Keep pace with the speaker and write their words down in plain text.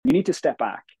You need to step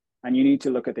back and you need to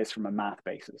look at this from a math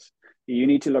basis. You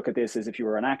need to look at this as if you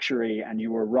were an actuary and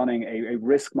you were running a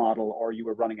risk model or you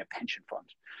were running a pension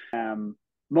fund.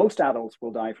 Most adults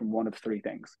will die from one of three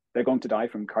things. They're going to die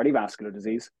from cardiovascular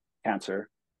disease, cancer,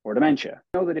 or dementia.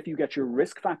 You know that if you get your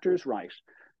risk factors right,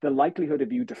 the likelihood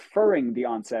of you deferring the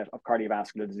onset of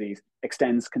cardiovascular disease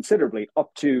extends considerably,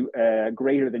 up to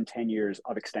greater than 10 years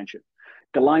of extension.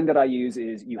 The line that I use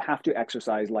is, you have to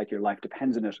exercise like your life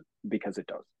depends on it, because it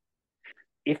does.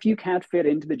 If you can't fit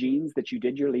into the genes that you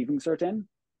did your leaving cert in,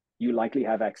 you likely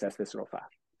have excess visceral fat.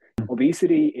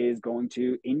 Obesity is going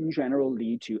to, in general,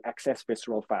 lead to excess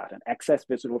visceral fat. And excess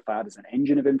visceral fat is an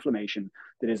engine of inflammation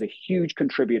that is a huge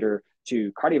contributor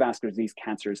to cardiovascular disease,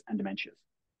 cancers, and dementias.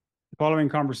 The following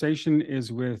conversation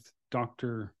is with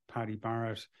Dr. Paddy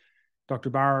Barrett. Dr.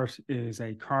 Barrett is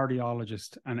a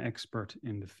cardiologist and expert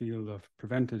in the field of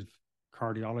preventive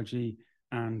cardiology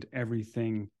and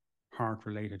everything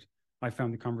heart-related. I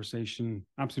found the conversation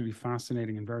absolutely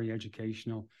fascinating and very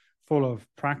educational, full of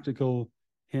practical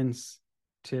hints,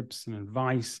 tips, and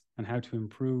advice on how to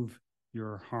improve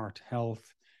your heart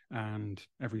health and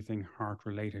everything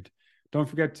heart-related. Don't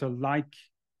forget to like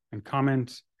and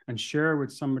comment and share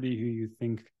with somebody who you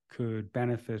think could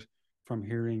benefit from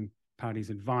hearing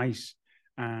Paddy's advice.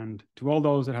 And to all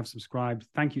those that have subscribed,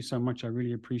 thank you so much. I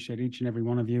really appreciate each and every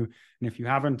one of you. And if you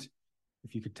haven't,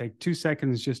 if you could take 2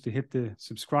 seconds just to hit the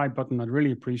subscribe button, I'd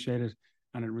really appreciate it.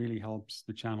 And it really helps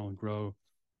the channel grow.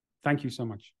 Thank you so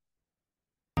much.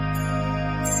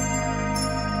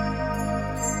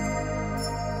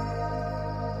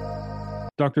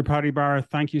 Dr. Paddy Barrett,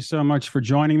 thank you so much for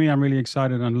joining me. I'm really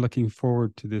excited and looking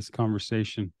forward to this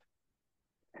conversation.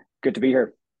 Good to be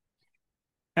here.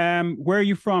 Where are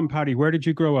you from, Paddy? Where did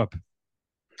you grow up?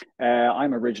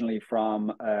 I'm originally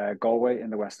from Galway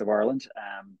in the west of Ireland,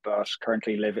 but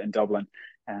currently live in Dublin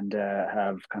and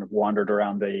have kind of wandered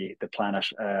around the planet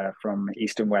from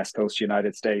east and west coast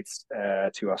United States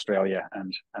to Australia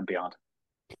and beyond.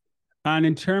 And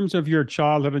in terms of your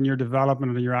childhood and your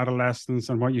development and your adolescence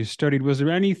and what you studied, was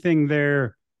there anything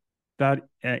there that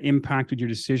impacted your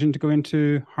decision to go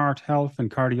into heart health and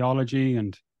cardiology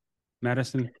and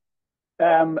medicine?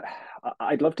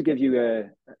 I'd love to give you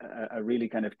a really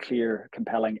kind of clear,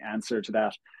 compelling answer to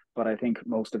that, but I think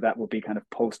most of that will be kind of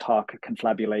post hoc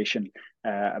confabulation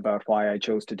about why I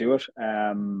chose to do it.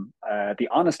 The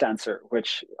honest answer,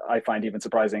 which I find even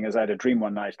surprising, is I had a dream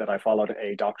one night that I followed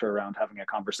a doctor around having a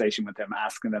conversation with him,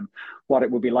 asking them what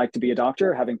it would be like to be a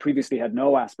doctor, having previously had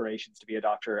no aspirations to be a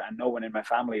doctor and no one in my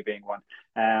family being one.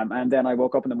 And then I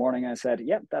woke up in the morning and I said,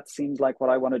 yep, that seems like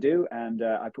what I want to do. And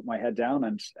I put my head down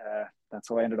and that's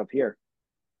how I ended up here.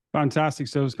 Fantastic.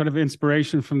 So it's kind of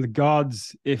inspiration from the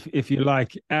gods, if you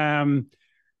like.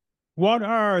 What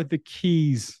are the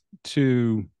keys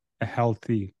to a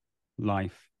healthy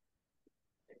life?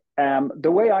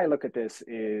 The way I look at this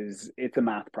is it's a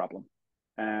math problem.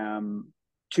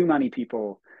 Too many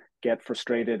people get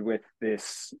frustrated with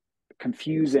this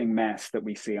confusing mess that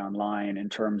we see online in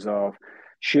terms of,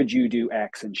 should you do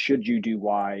X and should you do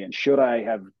Y, and should I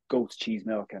have goat's cheese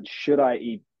milk and should I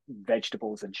eat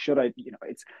vegetables and should I,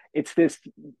 it's this,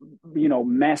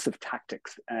 mess of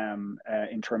tactics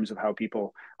in terms of how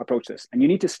people approach this. And you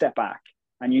need to step back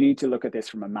and you need to look at this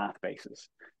from a math basis.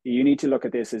 You need to look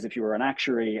at this as if you were an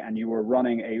actuary and you were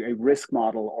running a risk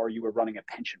model or you were running a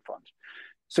pension fund.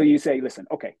 So you say, listen,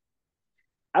 okay,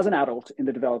 as an adult in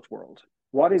the developed world,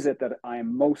 what is it that I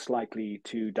am most likely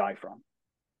to die from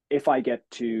if I get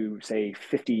to, say,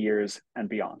 50 years and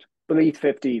beyond? Beneath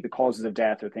 50, the causes of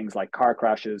death are things like car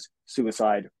crashes,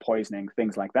 suicide, poisoning,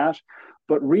 things like that.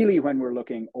 But really, when we're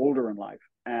looking older in life,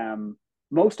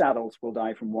 most adults will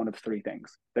die from one of three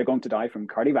things. They're going to die from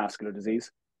cardiovascular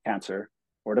disease, cancer,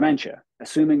 or dementia,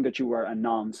 assuming that you are a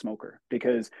non-smoker.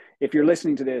 Because if you're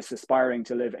listening to this aspiring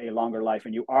to live a longer life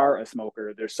and you are a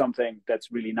smoker, there's something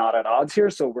that's really not at odds here.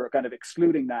 So we're kind of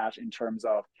excluding that in terms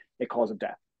of a cause of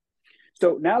death.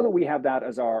 So now that we have that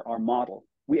as our model,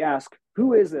 we ask,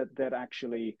 who is it that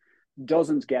actually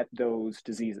doesn't get those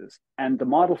diseases? And the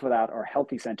model for that are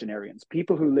healthy centenarians,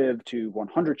 people who live to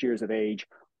 100 years of age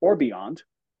or beyond.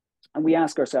 And we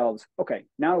ask ourselves, okay,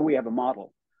 now we have a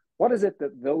model. What is it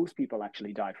that those people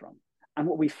actually die from? And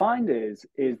what we find is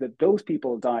that those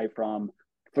people die from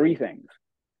three things: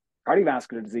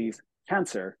 cardiovascular disease,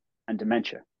 cancer, and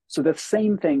dementia. So the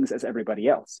same things as everybody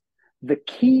else. The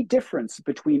key difference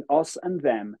between us and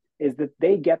them is that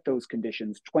they get those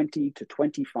conditions 20 to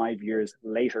 25 years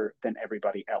later than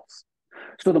everybody else.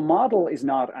 So the model is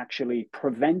not actually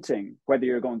preventing whether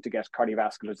you're going to get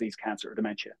cardiovascular disease, cancer, or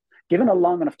dementia. Given a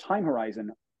long enough time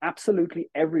horizon,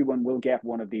 absolutely everyone will get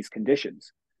one of these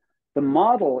conditions. The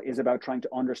model is about trying to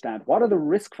understand what are the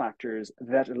risk factors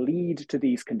that lead to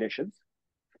these conditions,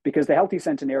 because the healthy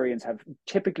centenarians have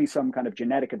typically some kind of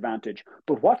genetic advantage.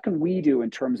 But what can we do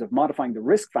in terms of modifying the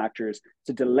risk factors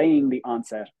to delaying the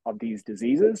onset of these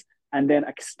diseases and then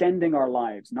extending our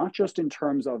lives, not just in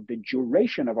terms of the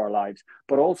duration of our lives,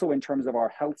 but also in terms of our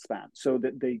health span, so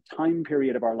that the time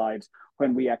period of our lives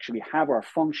when we actually have our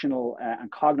functional and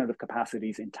cognitive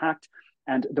capacities intact.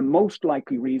 And the most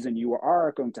likely reason you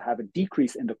are going to have a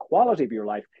decrease in the quality of your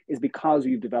life is because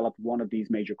you've developed one of these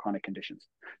major chronic conditions.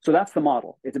 So that's the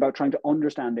model. It's about trying to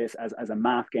understand this as a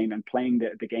math game and playing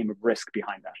the game of risk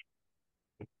behind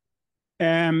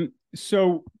that.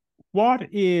 So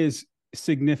what is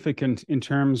significant in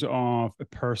terms of a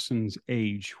person's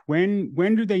age? When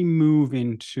do they move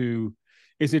into,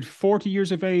 is it 40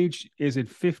 years of age? Is it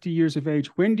 50 years of age?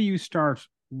 When do you start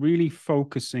really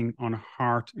focusing on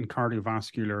heart and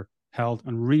cardiovascular health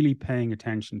and really paying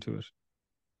attention to it?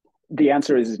 The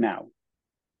answer is now.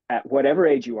 At whatever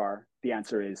age you are, the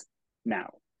answer is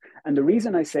now. And the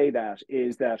reason I say that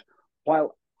is that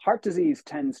while heart disease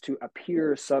tends to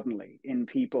appear suddenly in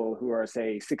people who are,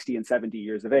 say, 60 and 70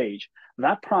 years of age,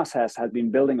 that process has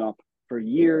been building up for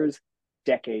years,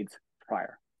 decades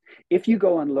prior. If you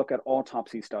go and look at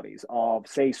autopsy studies of,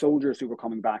 say, soldiers who were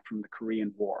coming back from the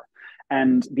Korean War,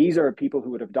 and these are people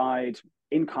who would have died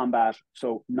in combat,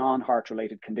 so non-heart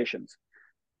related conditions,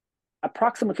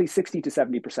 approximately 60 to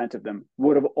 70% of them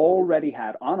would have already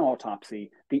had on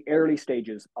autopsy the early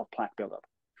stages of plaque buildup.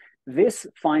 This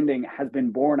finding has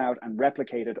been borne out and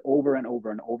replicated over and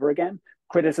over and over again.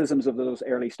 Criticisms of those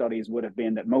early studies would have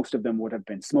been that most of them would have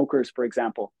been smokers, for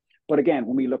example. But again,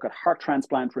 when we look at heart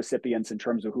transplant recipients in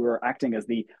terms of who are acting as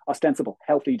the ostensible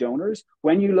healthy donors,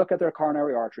 when you look at their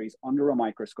coronary arteries under a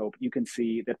microscope, you can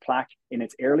see that plaque in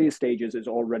its earliest stages is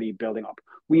already building up.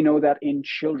 We know that in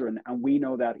children, and we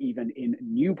know that even in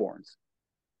newborns.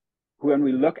 When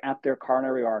we look at their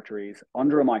coronary arteries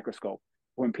under a microscope,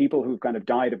 when people who've kind of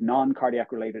died of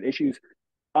non-cardiac related issues,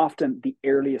 often the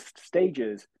earliest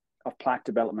stages of plaque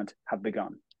development have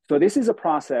begun. So this is a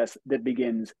process that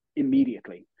begins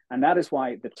immediately. And that is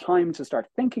why the time to start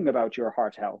thinking about your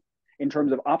heart health in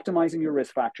terms of optimizing your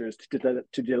risk factors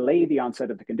to delay the onset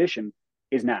of the condition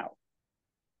is now.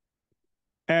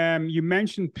 You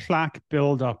mentioned plaque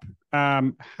buildup.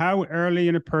 How early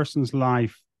in a person's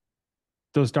life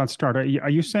does that start? Are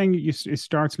you saying it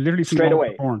starts literally from straight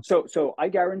away? Born? So I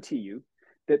guarantee you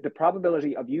that the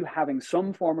probability of you having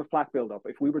some form of plaque buildup,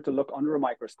 if we were to look under a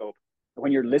microscope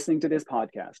when you're listening to this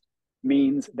podcast,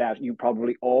 means that you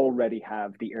probably already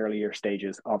have the earlier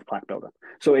stages of plaque buildup.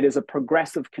 So it is a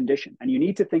progressive condition. And you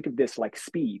need to think of this like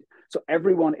speed. So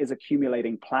everyone is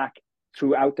accumulating plaque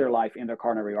throughout their life in their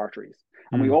coronary arteries.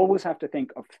 And we always have to think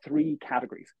of three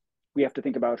categories. We have to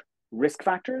think about risk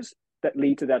factors that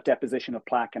lead to that deposition of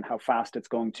plaque and how fast it's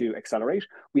going to accelerate.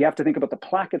 We have to think about the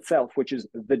plaque itself, which is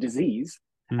the disease.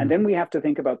 And then we have to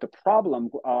think about the problem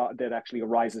that actually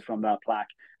arises from that plaque.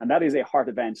 And that is a heart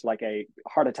event like a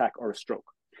heart attack or a stroke.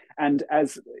 And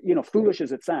as foolish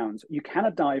as it sounds, you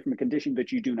cannot die from a condition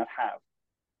that you do not have.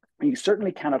 And you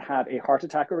certainly cannot have a heart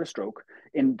attack or a stroke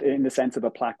in the sense of a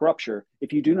plaque rupture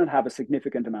if you do not have a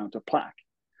significant amount of plaque.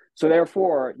 So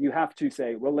therefore, you have to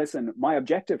say, well, listen, my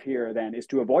objective here then is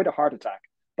to avoid a heart attack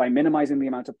by minimizing the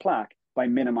amount of plaque, by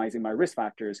minimizing my risk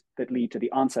factors that lead to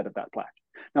the onset of that plaque.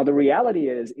 Now, the reality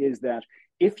is that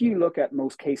if you look at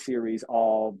most case series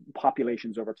of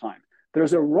populations over time,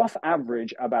 there's a rough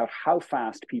average about how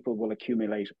fast people will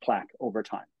accumulate plaque over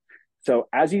time. So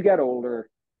as you get older,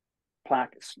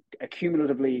 plaque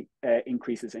accumulatively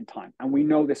increases in time. And we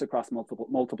know this across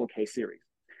multiple case series.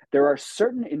 There are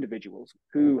certain individuals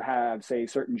who have, say,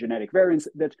 certain genetic variants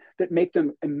that make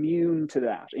them immune to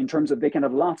that in terms of they can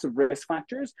have lots of risk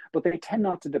factors, but they tend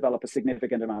not to develop a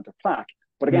significant amount of plaque.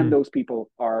 But again, those people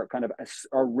are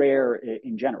are rare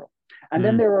in general. And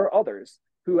then there are others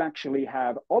who actually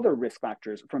have other risk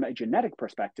factors from a genetic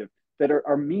perspective that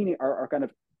are kind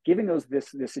of giving us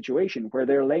this situation where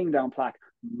they're laying down plaque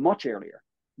much earlier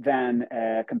than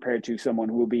compared to someone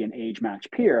who will be an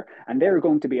age-matched peer, and they're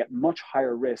going to be at much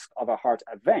higher risk of a heart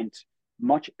event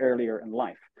much earlier in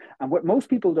life. And what most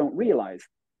people don't realize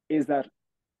is that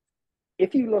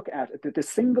if you look at the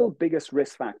single biggest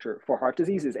risk factor for heart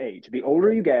disease is age. The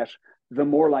older you get, the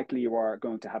more likely you are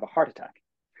going to have a heart attack.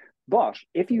 But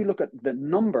if you look at the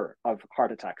number of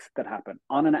heart attacks that happen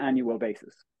on an annual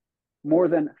basis, more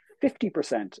than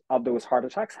 50% of those heart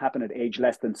attacks happen at age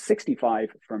less than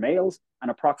 65 for males and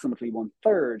approximately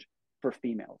 1/3 for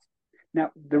females.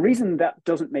 Now, the reason that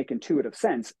doesn't make intuitive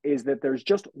sense is that there's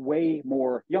just way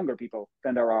more younger people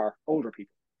than there are older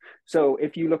people. So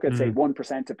if you look at, say,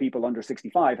 1% of people under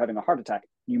 65 having a heart attack,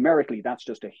 numerically, that's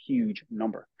just a huge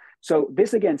number. So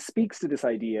this, again, speaks to this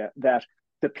idea that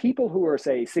the people who are,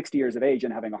 say, 60 years of age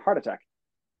and having a heart attack,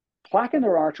 plaque in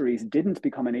their arteries didn't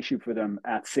become an issue for them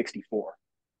at 64.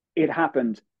 It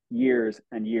happened years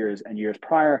and years and years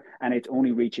prior, and it's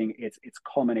only reaching its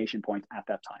culmination point at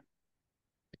that time.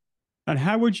 And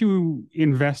how would you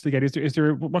investigate? Is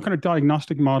there what kind of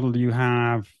diagnostic model do you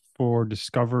have for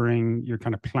discovering your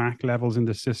kind of plaque levels in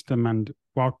the system, and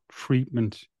what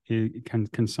treatment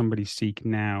can somebody seek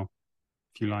now,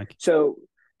 if you like? So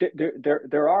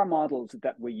there are models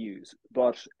that we use,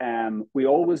 but we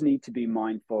always need to be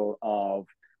mindful of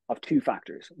two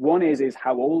factors. One is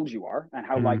how old you are and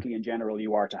how likely in general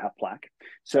you are to have plaque.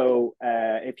 So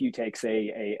if you take,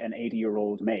 say, an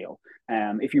 80-year-old male,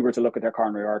 if you were to look at their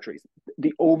coronary arteries,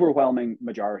 the overwhelming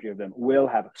majority of them will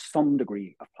have some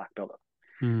degree of plaque buildup.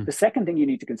 The second thing you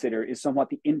need to consider is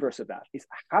somewhat the inverse of that, is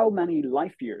how many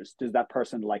life years does that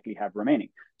person likely have remaining?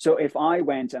 So if I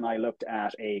went and I looked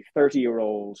at a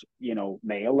 30-year-old,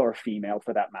 male or female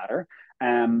for that matter,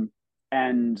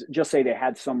 and just say they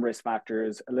had some risk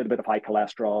factors, a little bit of high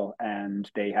cholesterol, and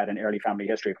they had an early family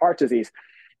history of heart disease,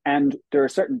 and there are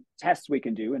certain tests we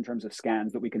can do in terms of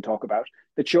scans that we can talk about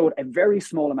that showed a very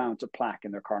small amount of plaque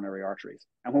in their coronary arteries.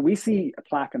 And when we see a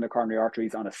plaque in the coronary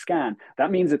arteries on a scan, that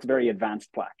means it's very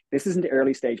advanced plaque. This isn't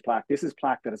early stage plaque. This is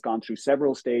plaque that has gone through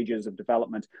several stages of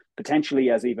development, potentially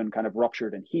has even kind of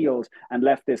ruptured and healed and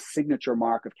left this signature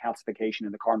mark of calcification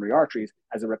in the coronary arteries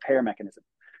as a repair mechanism.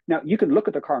 Now, you can look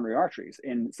at the coronary arteries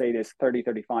in, say, this 30,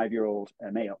 35-year-old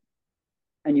male,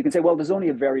 and you can say, well, there's only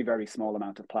a very, very small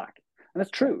amount of plaque. And that's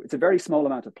true. It's a very small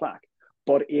amount of plaque,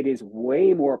 but it is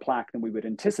way more plaque than we would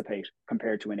anticipate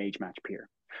compared to an age-matched peer.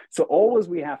 So always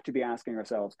we have to be asking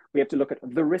ourselves, we have to look at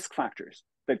the risk factors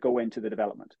that go into the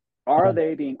development. Are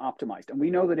they being optimized? And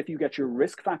we know that if you get your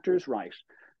risk factors right,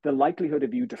 the likelihood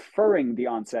of you deferring the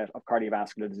onset of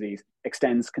cardiovascular disease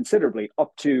extends considerably,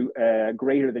 up to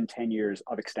greater than 10 years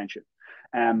of extension.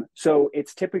 So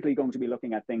it's typically going to be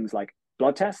looking at things like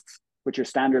blood tests, which are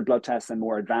standard blood tests, and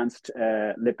more advanced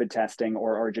lipid testing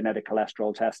or genetic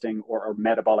cholesterol testing or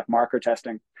metabolic marker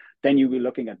testing. Then you'll be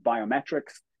looking at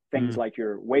biometrics, things like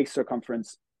your waist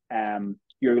circumference.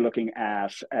 You're looking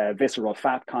at visceral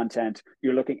fat content.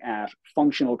 You're looking at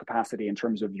functional capacity in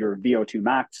terms of your VO2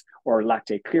 max or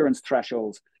lactate clearance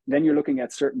thresholds. Then you're looking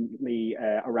at certainly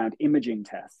around imaging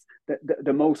tests.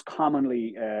 The most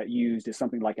commonly used is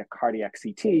something like a cardiac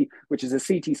CT, which is a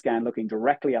CT scan looking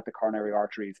directly at the coronary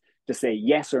arteries to say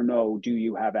yes or no, do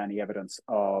you have any evidence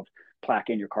of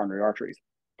plaque in your coronary arteries?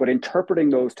 But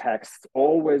interpreting those texts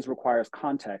always requires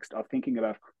context of thinking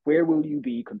about where will you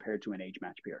be compared to an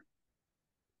age-matched peer.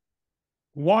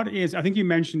 I think you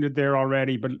mentioned it there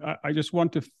already, but I just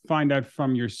want to find out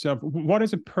from yourself, what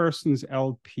is a person's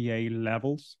LPA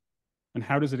levels and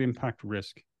how does it impact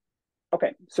risk?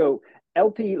 Okay, so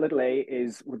Lp(a)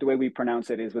 is, the way we pronounce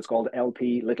it is what's called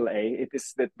Lp(a).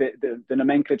 The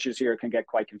nomenclatures here can get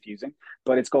quite confusing,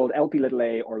 but it's called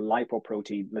Lp(a) or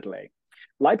lipoprotein(a).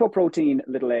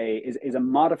 Lipoprotein(a) is a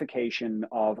modification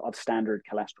of standard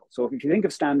cholesterol. So if you think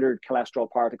of standard cholesterol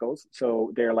particles,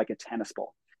 so they're like a tennis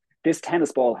ball. This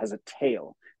tennis ball has a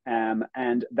tail,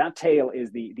 and that tail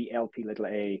is the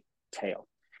Lp(a) tail.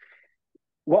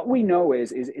 What we know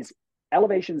is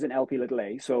elevations in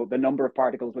Lp(a), so the number of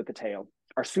particles with the tail,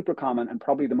 are super common and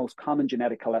probably the most common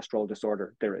genetic cholesterol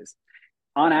disorder there is.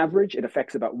 On average, it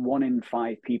affects about 1 in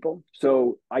 5 people.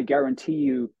 So I guarantee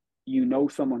you know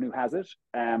someone who has it,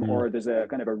 or there's a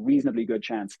kind of a reasonably good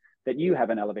chance that you have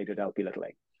an elevated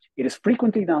Lp(a). It is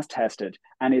frequently not tested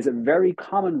and is a very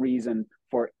common reason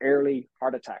for early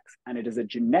heart attacks, and it is a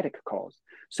genetic cause.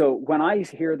 So when I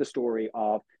hear the story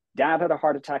of Dad had a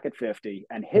heart attack at 50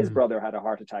 and his brother had a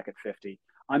heart attack at 50,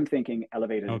 I'm thinking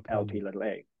elevated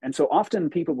Lp(a). And so often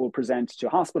people will present to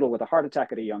hospital with a heart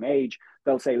attack at a young age.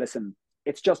 They'll say, listen,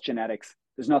 it's just genetics.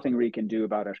 There's nothing we can do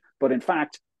about it. But in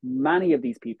fact, many of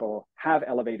these people have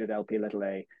elevated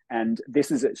Lp(a), and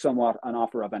this is somewhat an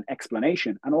offer of an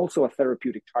explanation and also a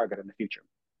therapeutic target in the future.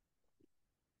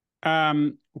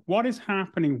 What is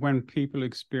happening when people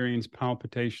experience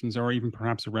palpitations or even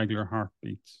perhaps irregular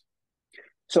heartbeats?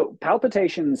 So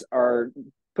palpitations are,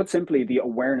 put simply, the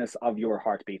awareness of your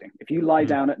heart beating. If you lie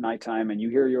down at nighttime and you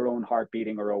hear your own heart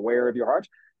beating or are aware of your heart,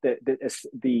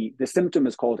 the symptom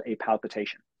is called a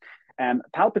palpitation.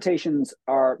 Palpitations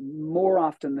are more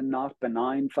often than not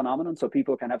benign phenomenon. So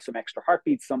people can have some extra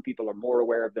heartbeats. Some people are more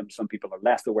aware of them. Some people are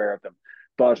less aware of them.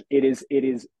 But it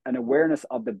is an awareness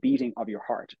of the beating of your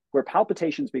heart. Where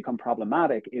palpitations become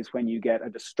problematic is when you get a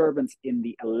disturbance in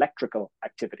the electrical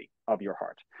activity of your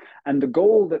heart. And the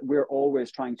goal that we're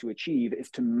always trying to achieve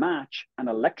is to match an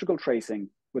electrical tracing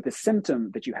with the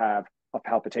symptom that you have of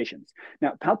palpitations.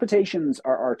 Now, palpitations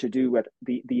are to do with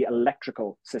the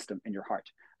electrical system in your heart.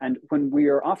 And when we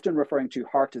are often referring to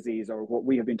heart disease, or what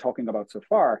we have been talking about so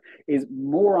far, is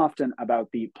more often about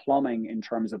the plumbing in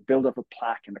terms of buildup of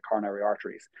plaque in the coronary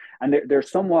arteries. And they're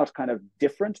somewhat kind of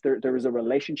different. There is a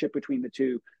relationship between the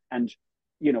two. And,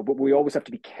 but we always have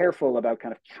to be careful about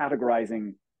kind of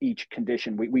categorizing each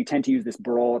condition. We tend to use this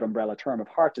broad umbrella term of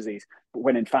heart disease, but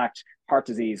when in fact, heart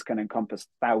disease can encompass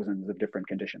thousands of different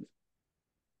conditions.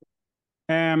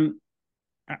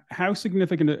 How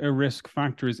significant a risk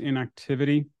factor is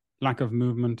inactivity, lack of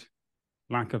movement,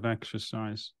 lack of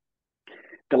exercise?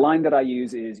 The line that I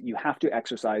use is you have to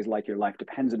exercise like your life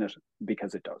depends on it,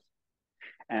 because it does.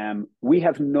 We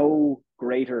have no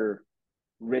greater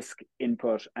risk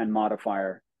input and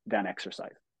modifier than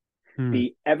exercise.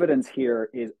 The evidence here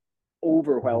is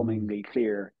overwhelmingly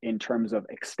clear in terms of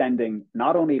extending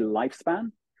not only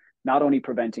lifespan, not only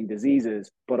preventing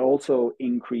diseases, but also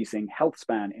increasing health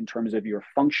span in terms of your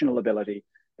functional ability,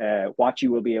 what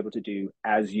you will be able to do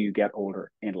as you get older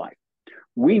in life.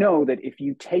 We know that if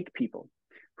you take people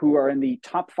who are in the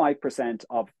top 5%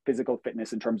 of physical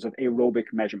fitness in terms of aerobic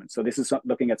measurements, so this is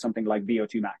looking at something like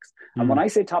VO2 max. And when I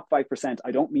say top 5%,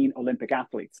 I don't mean Olympic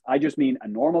athletes. I just mean a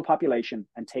normal population,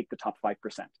 and take the top 5%.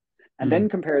 And then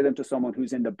compare them to someone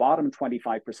who's in the bottom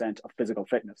 25% of physical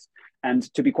fitness. And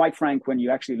to be quite frank, when you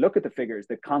actually look at the figures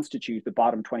that constitute the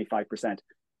bottom 25%,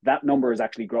 that number is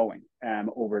actually growing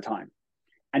over time.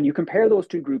 And you compare those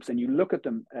two groups and you look at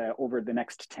them over the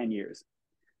next 10 years.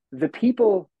 The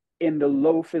people in the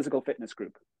low physical fitness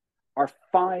group are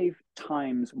 5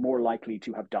 times more likely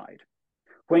to have died.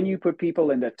 When you put people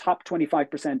in the top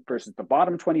 25% versus the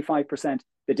bottom 25%,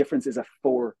 the difference is a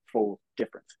 4-fold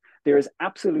difference. There is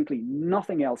absolutely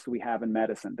nothing else we have in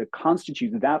medicine that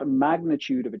constitutes that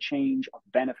magnitude of a change of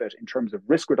benefit in terms of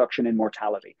risk reduction in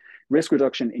mortality, risk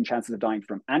reduction in chances of dying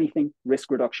from anything, risk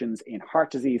reductions in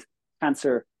heart disease,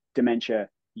 cancer, dementia,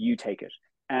 you take it.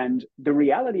 And the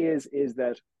reality is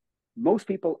that most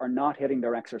people are not hitting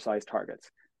their exercise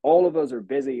targets. All of us are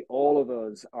busy. All of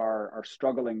us are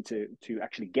struggling to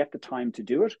actually get the time to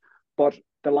do it. But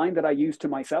the line that I use to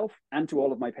myself and to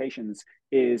all of my patients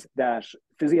is that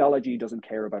physiology doesn't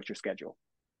care about your schedule.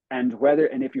 And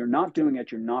if you're not doing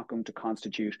it, you're not going to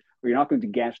constitute, or you're not going to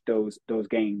get those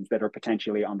gains that are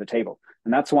potentially on the table.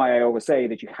 And that's why I always say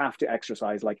that you have to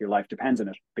exercise like your life depends on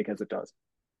it, because it does.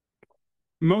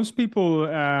 Most people,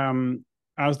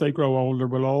 as they grow older,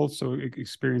 will also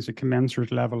experience a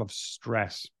commensurate level of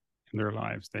stress in their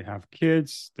lives. They have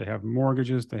kids, they have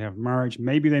mortgages, they have marriage,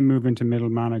 maybe they move into middle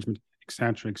management,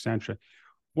 etc., etc.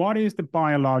 What is the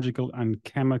biological and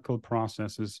chemical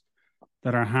processes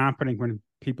that are happening when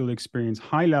people experience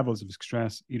high levels of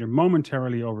stress, either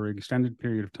momentarily over an extended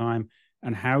period of time,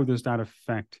 and how does that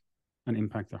affect and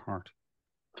impact the heart?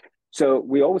 So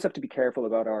we always have to be careful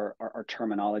about our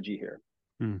terminology here.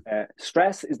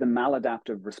 Stress is the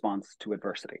maladaptive response to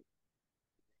adversity.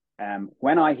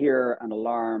 When I hear an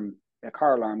alarm, a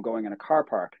car alarm going in a car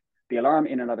park, the alarm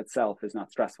in and of itself is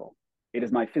not stressful. It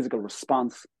is my physical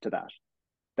response to that.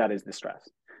 That is the stress.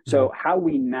 So how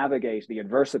we navigate the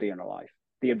adversity in our life,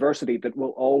 the adversity that will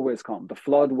always come, the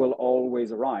flood will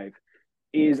always arrive,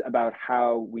 is about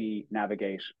how we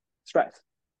navigate stress.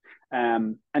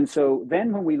 And so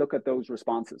then when we look at those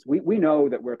responses, we know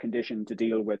that we're conditioned to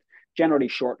deal with generally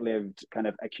short-lived kind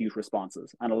of acute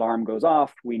responses. An alarm goes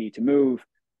off, we need to move.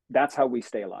 That's how we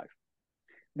stay alive.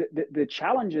 The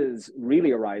challenges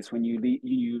really arise when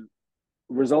you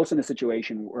result in a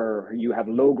situation where you have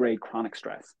low-grade chronic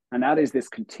stress. And that is this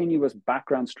continuous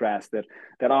background stress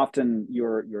that often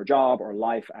your job or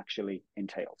life actually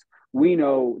entails. We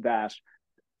know that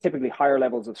typically higher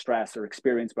levels of stress are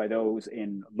experienced by those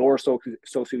in lower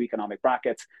socioeconomic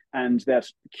brackets, and that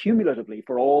cumulatively,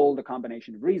 for all the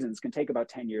combination of reasons, can take about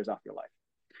 10 years off your life.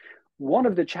 One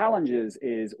of the challenges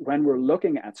is when we're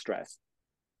looking at stress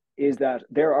is that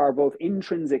there are both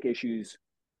intrinsic issues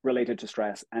related to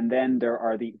stress, and then there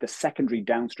are the secondary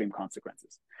downstream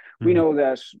consequences. We know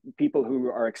that people who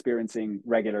are experiencing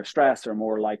regular stress are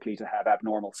more likely to have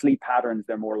abnormal sleep patterns.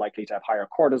 They're more likely to have higher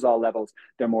cortisol levels.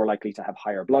 They're more likely to have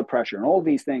higher blood pressure, and all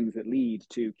these things that lead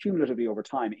to cumulatively over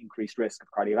time increased risk of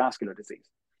cardiovascular disease.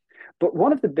 But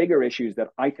one of the bigger issues that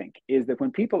I think is that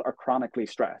when people are chronically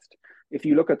stressed, if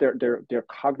you look at their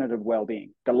cognitive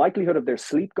well-being, the likelihood of their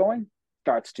sleep going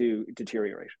starts to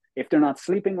deteriorate. If they're not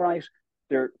sleeping right,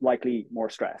 they're likely more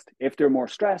stressed. If they're more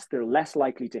stressed, they're less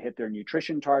likely to hit their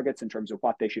nutrition targets in terms of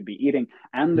what they should be eating,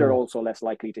 and they're also less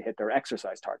likely to hit their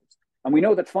exercise targets. And we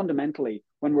know that fundamentally,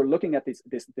 when we're looking at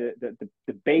the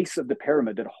base of the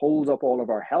pyramid that holds up all of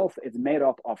our health, it's made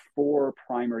up of 4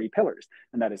 primary pillars,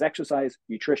 and that is exercise,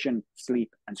 nutrition,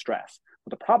 sleep, and stress.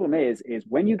 But the problem is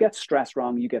when you get stress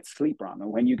wrong, you get sleep wrong.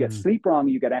 And when you get sleep wrong,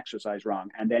 you get exercise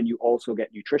wrong. And then you also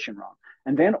get nutrition wrong.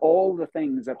 And then all the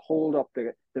things that hold up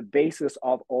the basis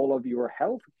of all of your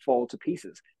health fall to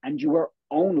pieces. And you are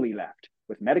only left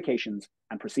with medications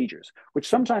and procedures, which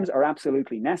sometimes are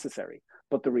absolutely necessary.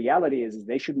 But the reality is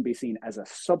they shouldn't be seen as a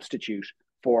substitute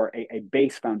for a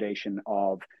base foundation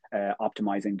of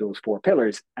optimizing those 4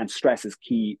 pillars. And stress is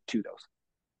key to those.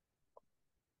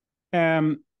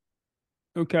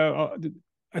 Okay,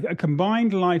 a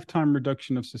combined lifetime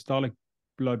reduction of systolic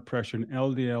blood pressure and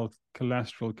LDL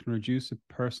cholesterol can reduce a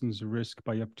person's risk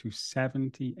by up to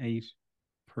 78%.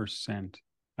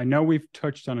 I know we've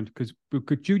touched on it, but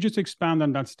could you just expand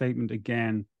on that statement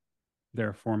again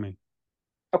there for me?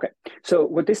 Okay, so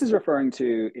what this is referring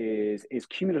to is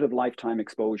cumulative lifetime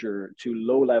exposure to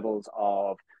low levels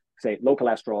of, say, low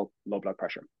cholesterol, low blood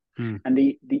pressure. And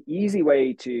the easy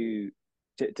way to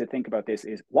think about this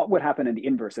is what would happen in the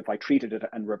inverse if I treated it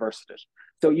and reversed it.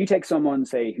 So you take someone,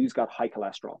 say, who's got high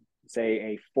cholesterol, say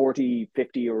a 40,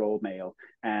 50-year-old male,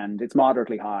 and it's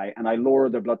moderately high, and I lower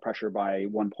their blood pressure by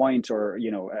 1 point or,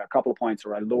 a couple of points,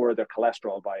 or I lower their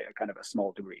cholesterol by a kind of a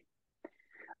small degree.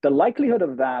 The likelihood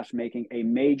of that making a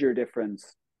major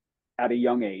difference at a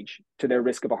young age to their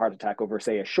risk of a heart attack over,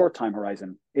 say, a short time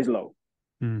horizon is low.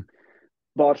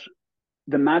 But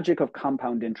the magic of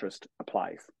compound interest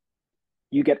applies.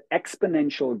 You get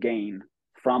exponential gain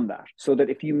from that, so that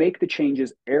if you make the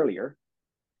changes earlier,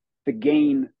 the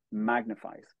gain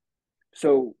magnifies.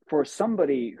 So for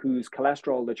somebody whose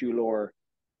cholesterol that you lower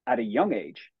at a young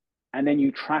age, and then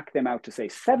you track them out to, say,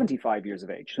 75 years of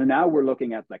age, so now we're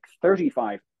looking at like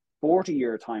 35,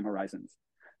 40-year time horizons,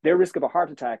 their risk of a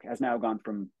heart attack has now gone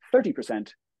from 30%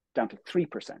 down to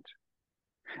 3%.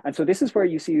 And so this is where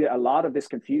you see a lot of this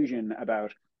confusion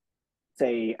about,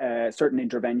 say, certain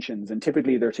interventions, and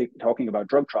typically they're talking about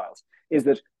drug trials, is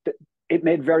that it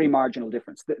made very marginal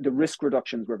difference. The risk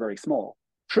reductions were very small.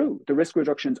 True, the risk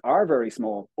reductions are very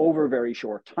small over very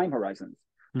short time horizons,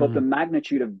 but the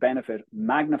magnitude of benefit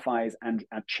magnifies and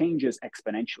changes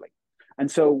exponentially. And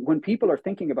so when people are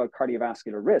thinking about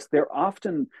cardiovascular risk, they're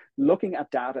often looking at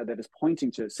data that is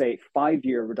pointing to, say,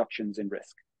 5-year reductions in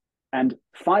risk. And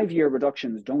 5-year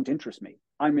reductions don't interest me.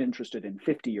 I'm interested in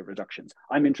 50-year reductions.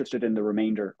 I'm interested in the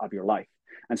remainder of your life.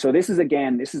 And so this is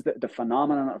the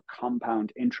phenomenon of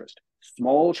compound interest.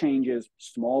 Small changes,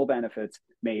 small benefits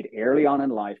made early on in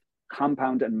life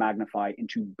compound and magnify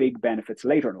into big benefits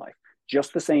later in life.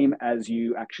 Just the same as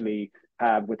you actually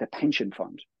have with a pension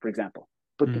fund, for example.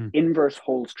 But the inverse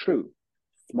holds true.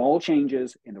 Small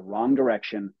changes in the wrong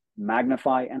direction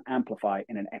magnify and amplify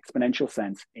in an exponential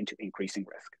sense into increasing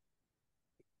risk.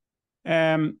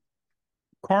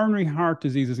 Coronary heart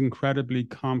disease is incredibly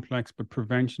complex, but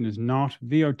prevention is not.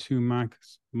 VO2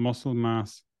 max, muscle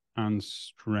mass, and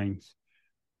strength.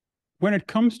 When it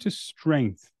comes to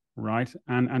strength, right,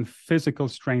 and physical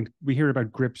strength, we hear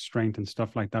about grip strength and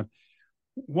stuff like that.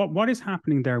 What is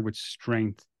happening there with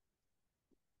strength?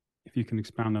 If you can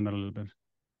expand on that a little bit.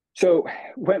 So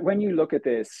when you look at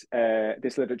this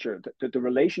literature, the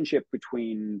relationship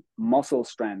between muscle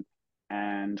strength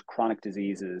and chronic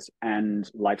diseases and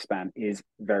lifespan is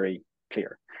very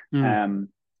clear.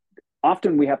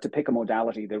 Often we have to pick a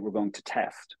modality that we're going to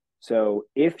test. So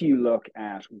if you look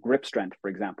at grip strength, for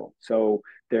example, so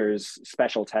there's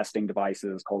special testing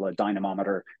devices called a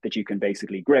dynamometer that you can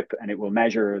basically grip, and it will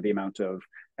measure the amount of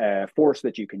force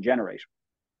that you can generate.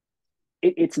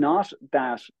 It's not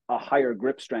that a higher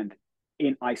grip strength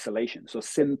in isolation, so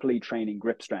simply training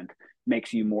grip strength,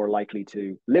 makes you more likely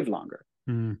to live longer.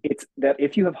 It's that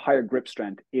if you have higher grip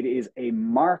strength, it is a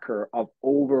marker of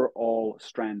overall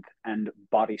strength and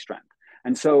body strength.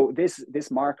 And so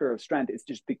this marker of strength is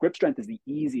just, the grip strength is the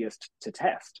easiest to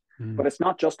test, but it's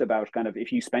not just about kind of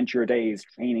if you spent your days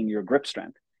training your grip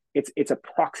strength. It's a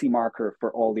proxy marker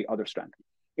for all the other strength.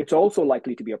 It's also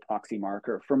likely to be a proxy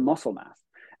marker for muscle mass.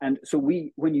 And so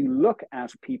when you look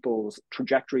at people's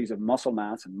trajectories of muscle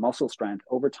mass and muscle strength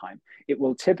over time, it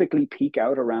will typically peak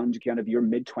out around kind of your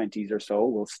mid-20s or so,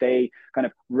 will stay kind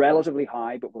of relatively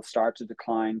high, but will start to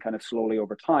decline kind of slowly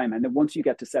over time. And then once you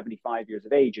get to 75 years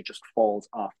of age, it just falls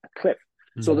off a cliff.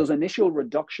 So those initial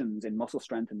reductions in muscle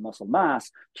strength and muscle mass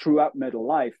throughout middle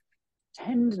life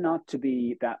tend not to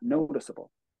be that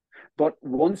noticeable. But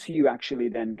once you actually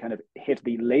then kind of hit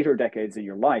the later decades in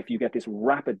your life, you get this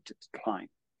rapid decline.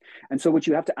 And so what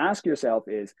you have to ask yourself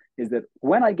is that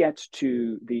when I get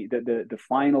to the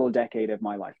final decade of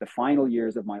my life, the final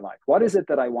years of my life, what is it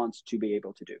that I want to be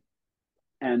able to do?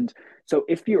 And so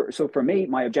for me,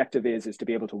 my objective is to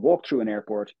be able to walk through an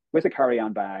airport with a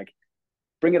carry-on bag,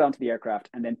 bring it onto the aircraft,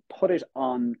 and then put it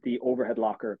on the overhead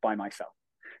locker by myself.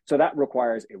 So that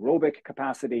requires aerobic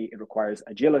capacity, it requires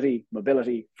agility,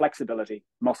 mobility, flexibility,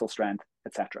 muscle strength,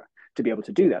 etc., to be able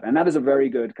to do that. And that is a very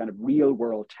good kind of real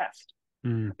world test.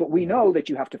 But we know that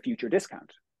you have to future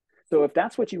discount. So if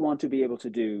that's what you want to be able to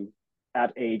do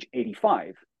at age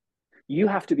 85, you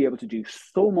have to be able to do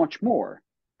so much more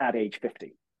at age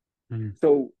 50.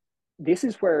 So this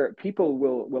is where people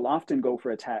will often go for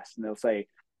a test and they'll say,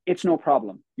 it's no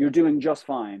problem. You're doing just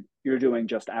fine. You're doing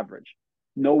just average.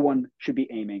 No one should be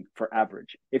aiming for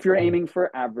average. If you're aiming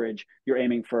for average, you're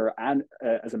aiming for,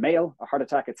 as a male, a heart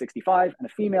attack at 65, and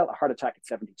a female, a heart attack at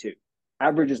 72.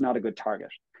 Average is not a good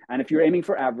target. And if you're aiming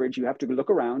for average, you have to look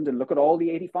around and look at all the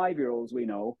 85-year-olds we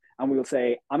know, and we'll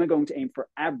say, I'm going to aim for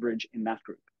average in that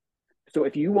group. So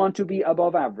if you want to be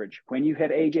above average when you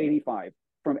hit age 85,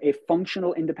 from a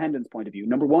functional independence point of view,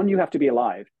 number one, you have to be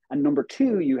alive. And number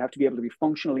two, you have to be able to be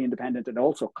functionally independent and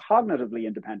also cognitively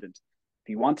independent. If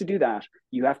you want to do that,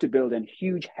 you have to build in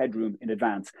huge headroom in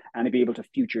advance and to be able to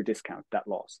future discount that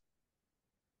loss.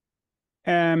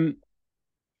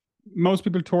 Most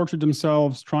people torture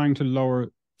themselves trying to lower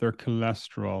their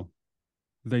cholesterol.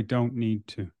 They don't need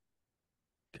to.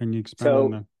 Can you expand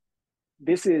on that?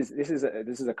 This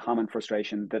is a common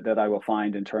frustration that I will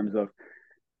find in terms of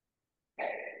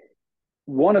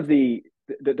one of the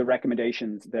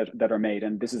recommendations that are made,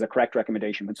 and this is a correct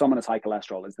recommendation when someone has high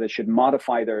cholesterol, is they should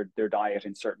modify their diet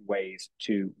in certain ways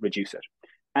to reduce it.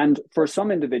 And for some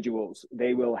individuals,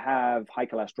 they will have high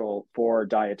cholesterol for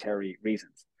dietary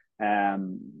reasons.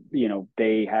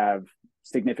 They have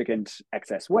significant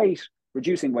excess weight.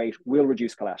 Reducing weight will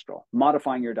reduce cholesterol.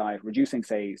 Modifying your diet, reducing,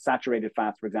 say, saturated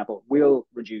fats, for example, will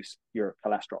reduce your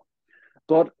cholesterol.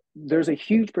 But there's a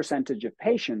huge percentage of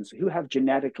patients who have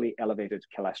genetically elevated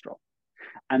cholesterol.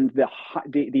 And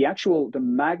the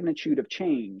magnitude of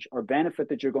change or benefit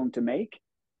that you're going to make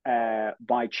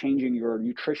by changing your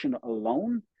nutrition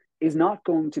alone is not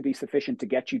going to be sufficient to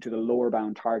get you to the lower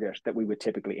bound target that we would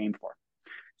typically aim for.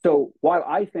 So while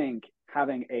I think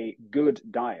having a good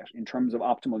diet in terms of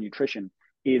optimal nutrition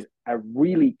is a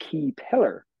really key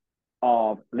pillar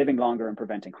of living longer and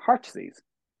preventing heart disease,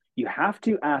 you have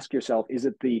to ask yourself, is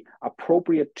it the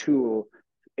appropriate tool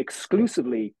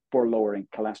exclusively for lowering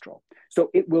cholesterol? So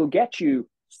it will get you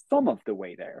some of the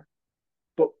way there.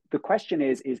 But the question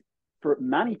is for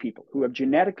many people who have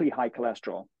genetically high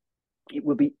cholesterol, it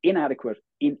will be inadequate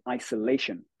in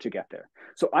isolation to get there.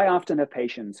 So I often have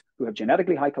patients who have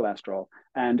genetically high cholesterol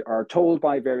and are told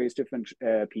by various different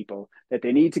people that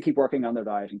they need to keep working on their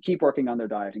diet and keep working on their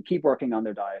diet and keep working on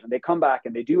their diet. And they come back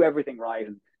and they do everything right.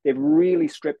 And they've really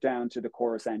stripped down to the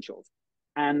core essentials.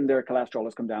 And their cholesterol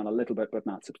has come down a little bit, but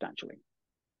not substantially.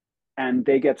 And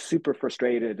they get super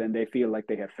frustrated and they feel like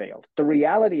they have failed. The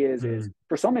reality is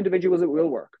for some individuals, it will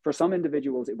work. For some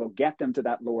individuals, it will get them to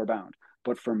that lower bound.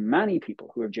 But for many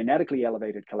people who have genetically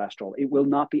elevated cholesterol, it will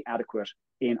not be adequate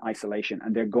in isolation.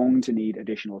 And they're going to need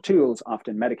additional tools,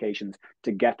 often medications,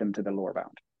 to get them to the lower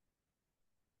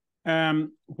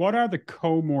bound. What are the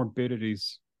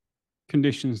comorbidities,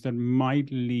 conditions that might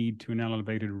lead to an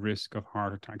elevated risk of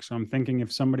heart attack? So I'm thinking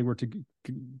if somebody were to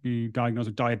be diagnosed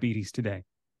with diabetes today,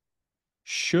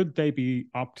 should they be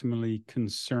optimally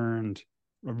concerned,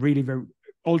 or really very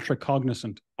ultra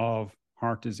cognizant of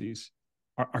heart disease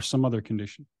or some other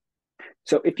condition?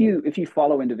 So if you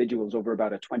follow individuals over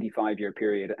about a 25-year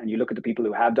period and you look at the people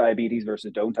who have diabetes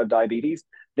versus don't have diabetes,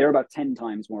 they're about 10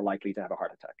 times more likely to have a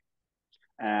heart attack.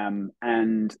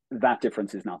 And that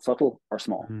difference is not subtle or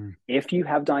small. If you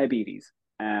have diabetes,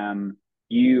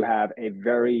 you have a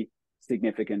very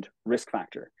significant risk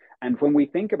factor. And when we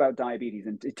think about diabetes,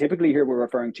 and typically here we're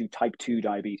referring to type 2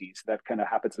 diabetes that kind of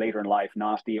happens later in life,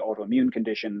 not the autoimmune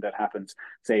condition that happens,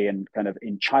 say, in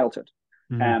childhood.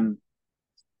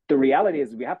 The reality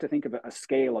is we have to think of a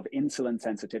scale of insulin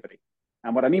sensitivity.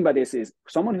 And what I mean by this is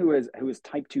someone who is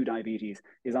type 2 diabetes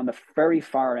is on the very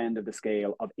far end of the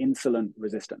scale of insulin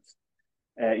resistance.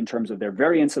 In terms of they're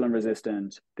very insulin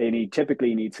resistant, they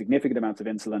typically need significant amounts of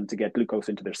insulin to get glucose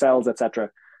into their cells,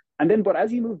 etc. And then, but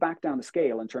as you move back down the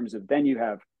scale in terms of then you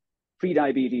have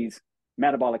prediabetes,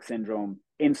 metabolic syndrome,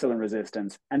 insulin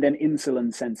resistance, and then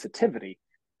insulin sensitivity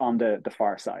on the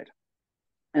far side.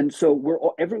 And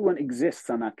so everyone exists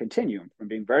on that continuum from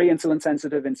being very insulin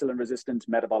sensitive, insulin resistant,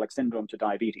 metabolic syndrome to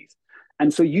diabetes.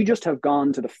 And so you just have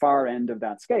gone to the far end of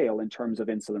that scale in terms of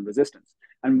insulin resistance.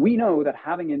 And we know that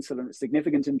having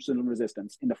significant insulin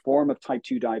resistance in the form of type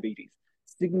 2 diabetes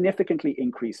significantly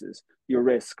increases your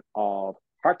risk of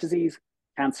heart disease,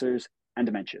 cancers, and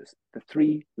dementias, the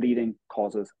three leading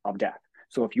causes of death.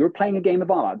 So if you're playing a game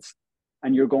of odds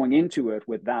and you're going into it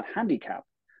with that handicap,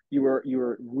 you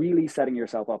are really setting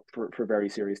yourself up for very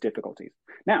serious difficulties.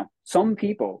 Now, some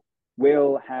people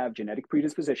will have genetic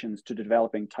predispositions to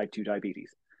developing type 2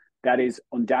 diabetes. That is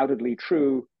undoubtedly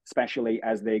true, especially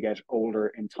as they get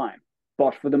older in time.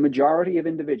 But for the majority of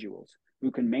individuals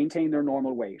who can maintain their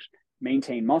normal weight,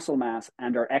 maintain muscle mass,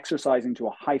 and are exercising to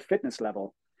a high fitness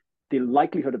level, the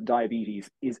likelihood of diabetes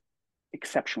is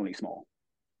exceptionally small.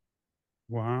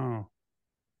 Wow.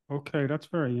 Okay, that's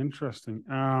very interesting.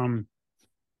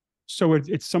 So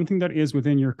it's something that is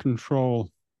within your control,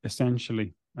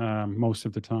 essentially, most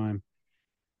of the time.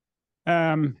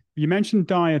 You mentioned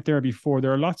diet there before.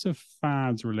 There are lots of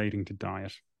fads relating to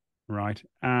diet, right?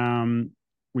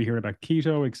 We hear about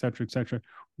keto, et cetera, et cetera.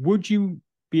 Would you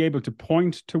be able to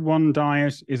point to one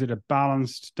diet? Is it a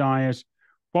balanced diet?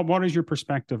 What is your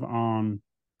perspective on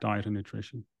diet and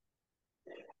nutrition?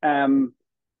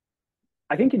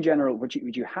 I think in general, what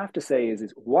you have to say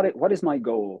is what is my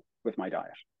goal with my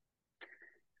diet?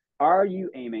 Are you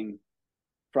aiming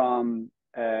from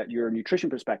your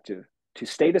nutrition perspective to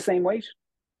stay the same weight,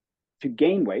 to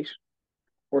gain weight,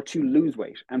 or to lose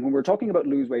weight? And when we're talking about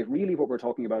lose weight, really what we're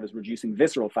talking about is reducing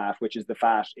visceral fat, which is the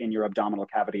fat in your abdominal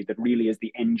cavity that really is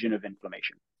the engine of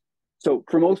inflammation. So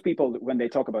for most people, when they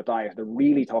talk about diet, they're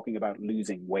really talking about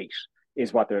losing weight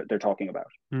is what they're talking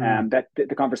about. That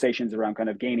the conversations around kind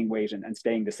of gaining weight and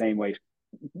staying the same weight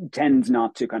tends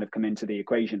not to kind of come into the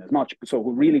equation as much. So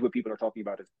really what people are talking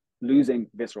about is losing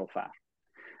visceral fat.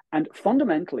 And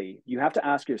fundamentally, you have to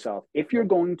ask yourself, if you're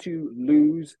going to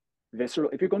lose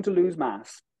if you're going to lose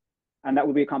mass, and that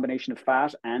will be a combination of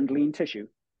fat and lean tissue,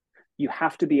 you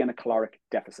have to be in a caloric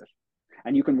deficit.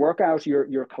 And you can work out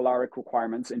your caloric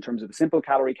requirements in terms of a simple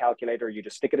calorie calculator. You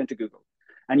just stick it into Google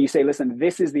and you say, listen,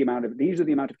 these are the amount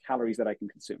of calories that I can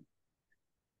consume.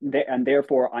 And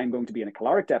therefore, I'm going to be in a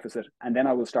caloric deficit, and then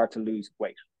I will start to lose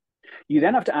weight. You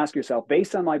then have to ask yourself,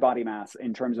 based on my body mass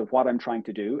in terms of what I'm trying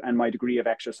to do and my degree of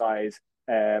exercise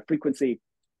frequency,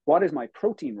 what is my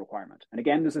protein requirement? And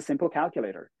again, there's a simple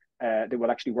calculator that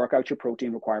will actually work out your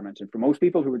protein requirement. And for most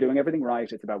people who are doing everything right,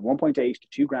 it's about 1.8 to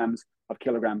 2 grams of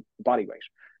kilogram body weight.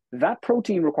 That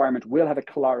protein requirement will have a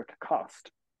caloric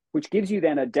cost, which gives you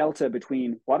then a delta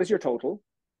between what is your total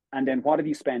and then what have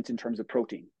you spent in terms of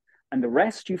protein. And the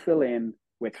rest you fill in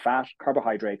with fat,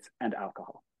 carbohydrates, and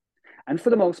alcohol. And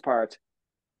for the most part,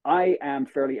 I am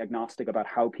fairly agnostic about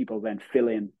how people then fill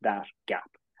in that gap,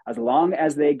 as long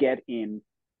as they get in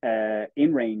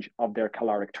range of their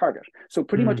caloric target. So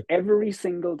pretty much every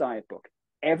single diet book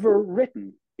ever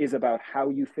written is about how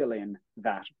you fill in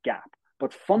that gap.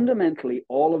 But fundamentally,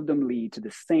 all of them lead to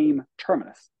the same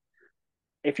terminus.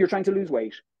 If you're trying to lose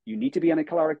weight, you need to be in a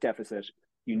caloric deficit.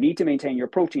 You need to maintain your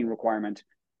protein requirement,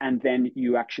 and then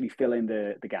you actually fill in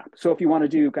the gap. So if you want to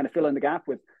do kind of fill in the gap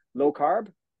with low carb,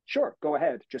 sure, go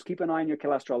ahead. Just keep an eye on your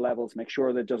cholesterol levels. Make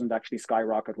sure that it doesn't actually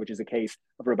skyrocket, which is a case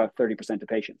of about 30% of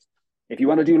patients. If you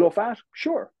want to do low fat,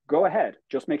 sure, go ahead.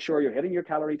 Just make sure you're hitting your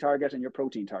calorie target and your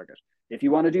protein target. If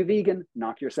you want to do vegan,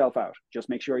 knock yourself out. Just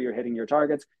make sure you're hitting your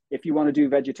targets. If you want to do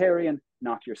vegetarian,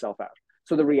 knock yourself out.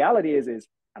 So the reality is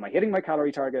am I hitting my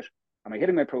calorie target? Am I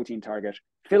hitting my protein target?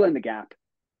 Fill in the gap.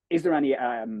 Is there any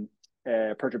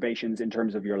perturbations in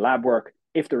terms of your lab work?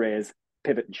 If there is,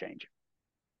 pivot and change.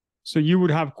 So you'd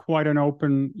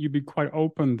be quite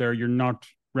open there. You're not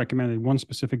recommending one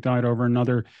specific diet over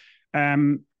another.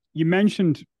 You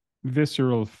mentioned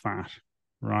visceral fat,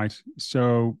 right?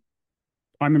 So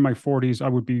I'm in my 40s.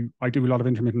 I do a lot of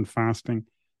intermittent fasting.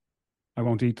 I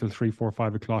won't eat till 3, 4,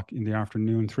 5 o'clock in the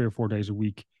afternoon, 3 or 4 days a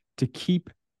week to keep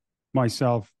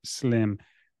myself slim.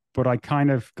 But I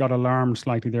kind of got alarmed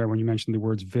slightly there when you mentioned the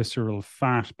words visceral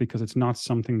fat, because it's not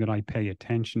something that I pay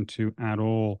attention to at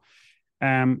all.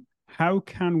 How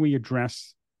can we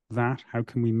address that? How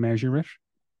can we measure it?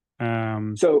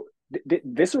 So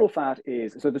visceral fat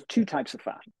there's two types of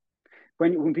fat.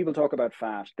 When people talk about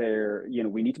fat,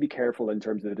 we need to be careful in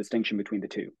terms of the distinction between the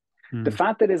two. The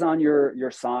fat that is on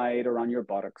your side or on your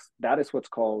buttocks, that is what's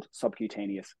called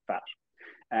subcutaneous fat.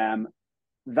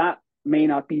 That may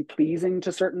not be pleasing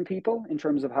to certain people in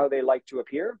terms of how they like to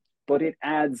appear, but it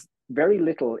adds very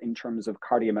little in terms of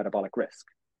cardiometabolic risk.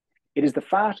 It is the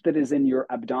fat that is in your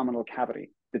abdominal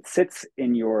cavity that sits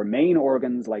in your main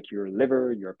organs like your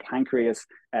liver, your pancreas,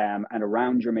 and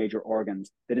around your major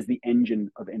organs, that is the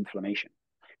engine of inflammation.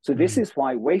 So this is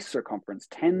why waist circumference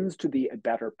tends to be a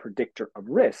better predictor of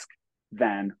risk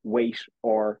than weight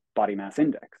or body mass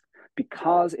index,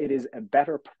 because it is a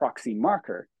better proxy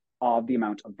marker of the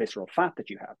amount of visceral fat that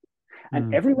you have.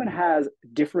 And everyone has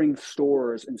differing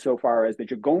stores insofar as that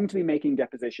you're going to be making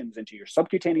depositions into your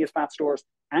subcutaneous fat stores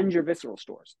and your visceral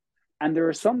stores. And there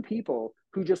are some people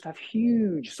who just have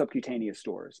huge subcutaneous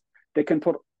stores. They can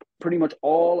put pretty much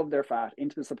all of their fat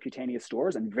into the subcutaneous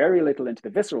stores and very little into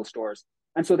the visceral stores.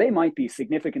 And so they might be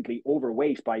significantly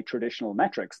overweight by traditional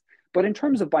metrics. But in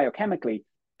terms of biochemically,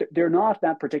 they're not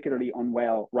that particularly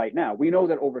unwell right now. We know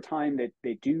that over time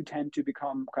they do tend to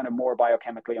become kind of more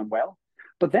biochemically unwell.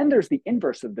 But then there's the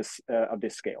inverse of this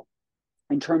scale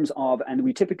in terms of, and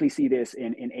we typically see this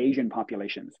in Asian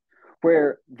populations,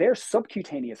 where their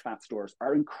subcutaneous fat stores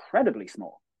are incredibly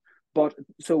small. But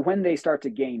so when they start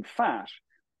to gain fat,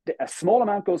 a small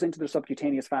amount goes into their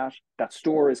subcutaneous fat, that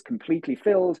store is completely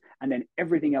filled, and then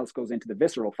everything else goes into the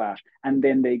visceral fat, and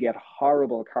then they get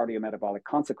horrible cardiometabolic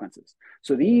consequences.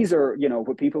 So these are,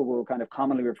 what people will kind of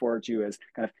commonly refer to as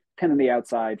kind of thin on the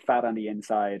outside, fat on the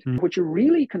inside. What you're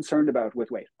really concerned about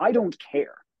with weight, I don't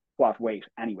care what weight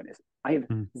anyone is. I have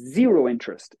zero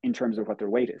interest in terms of what their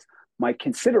weight is. My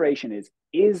consideration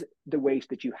is the weight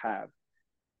that you have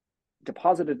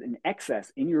deposited in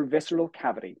excess in your visceral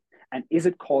cavity, and is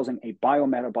it causing a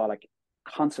biometabolic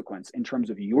consequence in terms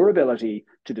of your ability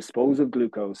to dispose of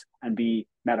glucose and be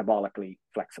metabolically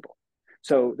flexible?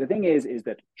 So the thing is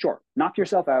that, sure, knock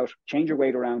yourself out, change your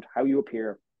weight around, how you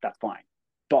appear, that's fine.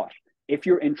 But if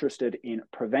you're interested in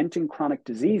preventing chronic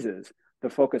diseases, the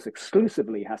focus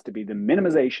exclusively has to be the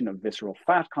minimization of visceral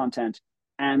fat content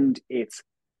and its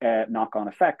knock-on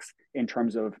effects in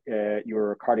terms of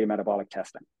your cardiometabolic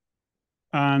testing.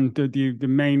 And the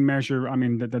main measure, I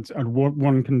mean, that's what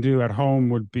one can do at home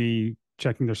would be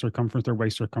checking their circumference, their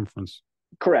waist circumference.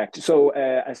 Correct. So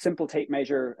a simple tape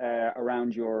measure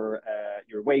around your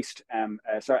waist, and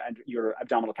your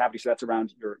abdominal cavity. So that's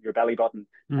around your belly button.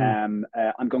 I'm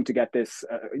going to get this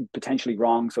potentially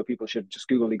wrong, so people should just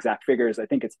Google the exact figures. I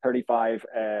think it's 35,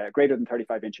 greater than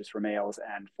 35 inches for males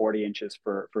and 40 inches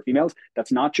for females.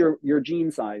 That's not your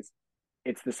gene size.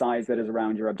 It's the size that is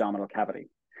around your abdominal cavity.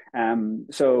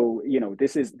 So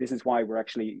this is why we're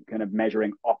actually kind of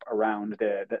measuring up around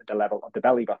the level of the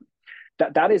belly button.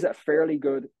 That is a fairly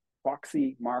good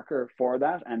proxy marker for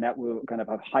that, and that will kind of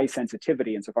have high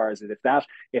sensitivity insofar as if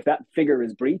that figure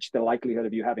is breached, the likelihood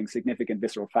of you having significant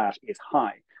visceral fat is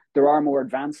high. There are more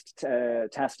advanced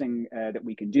testing that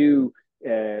we can do,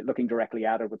 looking directly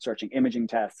at it with searching imaging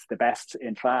tests. The best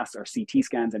in class are CT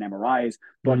scans and MRIs,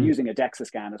 but using a DEXA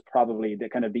scan is probably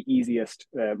the easiest,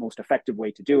 most effective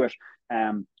way to do it.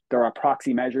 There are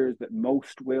proxy measures that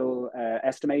most will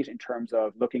estimate in terms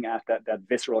of looking at that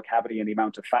visceral cavity and the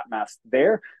amount of fat mass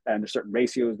there. And there's certain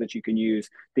ratios that you can use.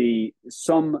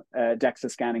 Some DEXA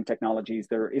scanning technologies,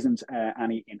 there isn't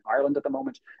any in Ireland at the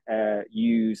moment,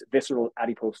 use visceral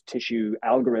adipose tissue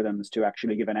algorithms to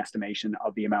actually give an estimation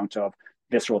of the amount of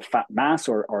visceral fat mass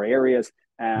or areas.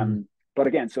 But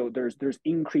again, so there's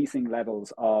increasing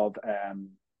levels of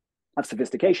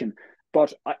sophistication.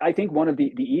 But I think one of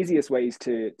the easiest ways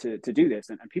to do this,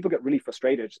 and people get really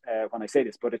frustrated when I say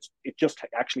this, but it just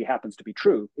actually happens to be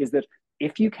true, is that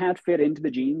if you can't fit into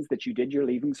the genes that you did your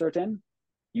leaving cert in,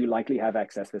 you likely have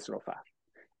excess visceral fat.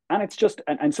 And it's just,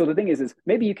 and so the thing is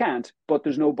maybe you can't, but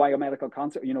there's no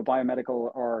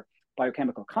biomedical or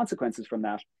biochemical consequences from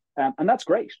that. And that's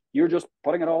great. You're just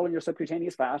putting it all in your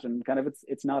subcutaneous fat, and kind of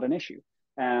it's not an issue.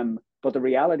 But the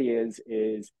reality is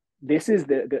this is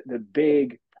the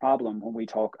big problem when we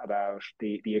talk about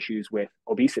the issues with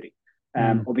obesity.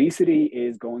 Obesity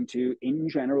is going to, in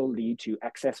general, lead to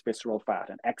excess visceral fat,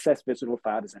 and excess visceral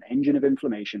fat is an engine of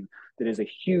inflammation that is a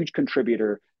huge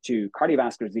contributor to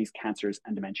cardiovascular disease, cancers,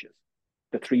 and dementias,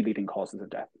 the 3 leading causes of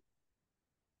death.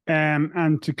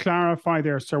 And to clarify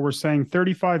there, so we're saying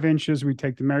 35 inches, we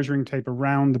take the measuring tape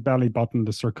around the belly button,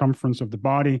 the circumference of the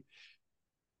body.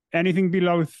 Anything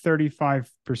below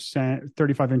 35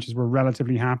 inches, we're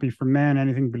relatively happy for men.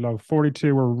 Anything below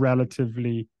 42, we're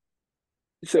relatively...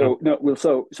 So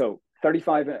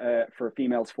 35 for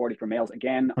females, 40 for males.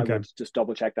 Again, okay. I would just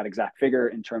double check that exact figure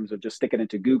in terms of just stick it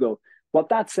into Google. What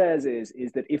that says is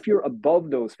that if you're above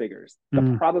those figures,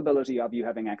 the probability of you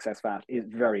having excess fat is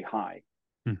very high.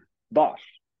 But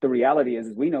the reality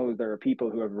is we know there are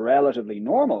people who have relatively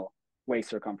normal waist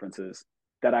circumferences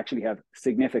that actually have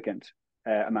significant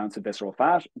amounts of visceral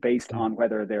fat based on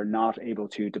whether they're not able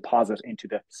to deposit into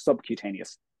the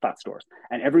subcutaneous fat stores.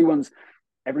 And everyone's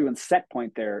everyone's set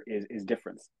point there is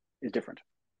different.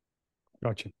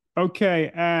 Gotcha.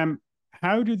 Okay.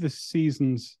 How do the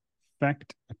seasons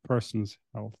affect a person's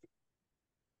health?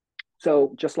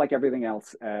 So just like everything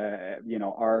else,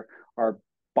 our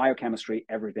biochemistry,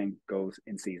 everything goes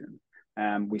in season.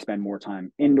 We spend more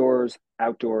time indoors,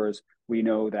 outdoors. We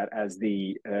know that as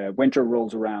the winter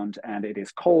rolls around and it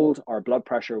is cold, our blood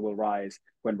pressure will rise.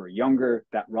 When we're younger,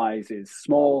 that rise is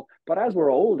small. But as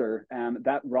we're older,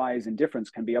 that rise in difference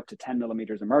can be up to 10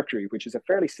 millimeters of mercury, which is a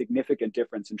fairly significant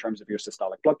difference in terms of your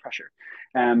systolic blood pressure.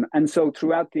 And so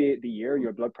throughout the year,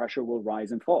 your blood pressure will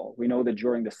rise and fall. We know that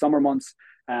during the summer months,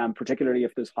 particularly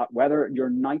if there's hot weather, your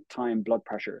nighttime blood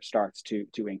pressure starts to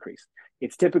increase.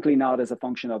 It's typically not as a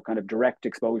function of kind of direct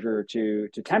exposure to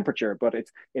temperature, but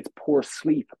it's poor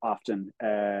sleep often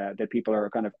that people are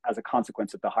kind of, as a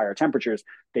consequence of the higher temperatures,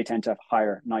 they tend to have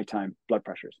higher nighttime blood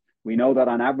pressures. We know that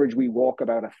on average, we walk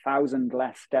about 1,000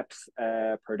 less steps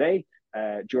per day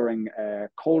during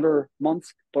colder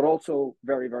months, but also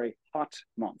very, very hot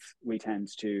months, we tend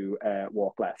to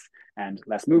walk less, and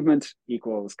less movement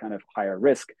equals kind of higher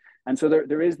risk. And so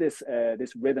there is this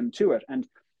rhythm to it. And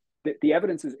the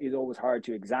evidence is always hard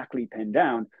to exactly pin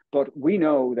down, but we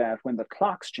know that when the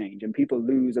clocks change and people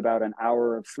lose about an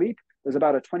hour of sleep, there's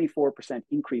about a 24%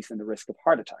 increase in the risk of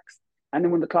heart attacks. And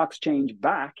then when the clocks change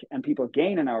back and people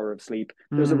gain an hour of sleep,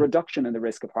 there's a reduction in the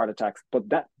risk of heart attacks. But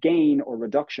that gain or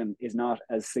reduction is not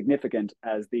as significant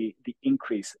as the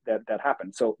increase that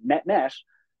happens. So net,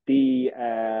 the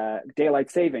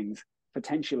daylight savings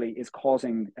potentially is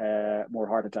causing more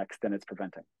heart attacks than it's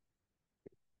preventing.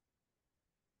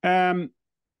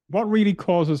 What really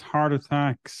causes heart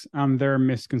attacks and their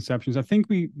misconceptions? I think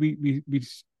we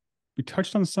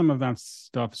touched on some of that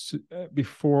stuff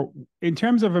before. In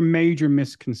terms of a major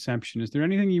misconception, is there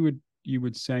anything you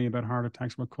would say about heart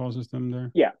attacks? What causes them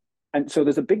there? Yeah, and so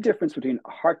there's a big difference between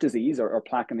heart disease or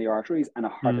plaque in the arteries and a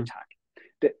heart attack.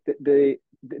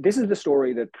 This is the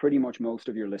story that pretty much most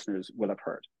of your listeners will have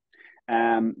heard.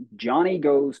 Johnny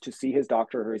goes to see his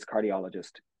doctor or his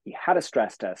cardiologist. He had a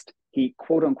stress test. He,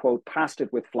 quote unquote, passed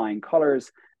it with flying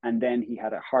colors, and then he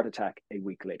had a heart attack a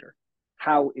week later.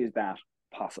 How is that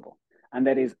possible? And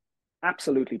that is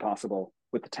absolutely possible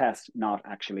with the test not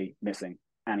actually missing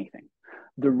anything.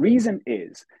 The reason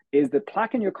is that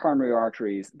plaque in your coronary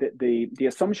arteries, the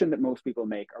assumption that most people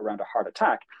make around a heart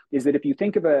attack is that if you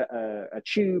think of a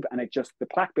tube and the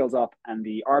plaque builds up and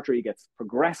the artery gets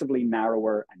progressively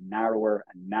narrower and narrower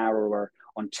and narrower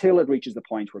until it reaches the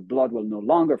point where blood will no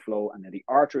longer flow, and then the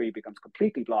artery becomes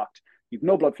completely blocked. You've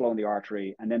no blood flow in the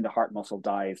artery, and then the heart muscle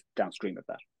dies downstream of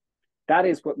that. That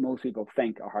is what most people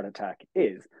think a heart attack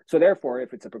is. So therefore,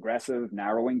 if it's a progressive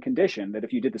narrowing condition, that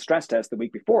if you did the stress test the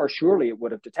week before, surely it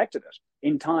would have detected it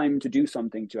in time to do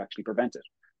something to actually prevent it.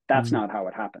 That's not how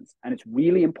it happens. And it's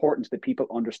really important that people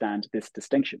understand this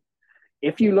distinction.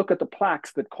 If you look at the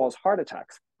plaques that cause heart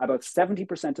attacks, about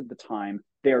 70% of the time,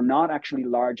 they are not actually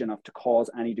large enough to cause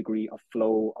any degree of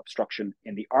flow obstruction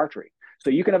in the artery.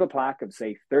 So you can have a plaque of,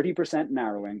 say, 30%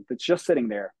 narrowing that's just sitting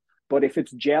there. But if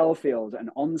it's gel-filled, an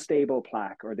unstable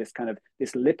plaque, or this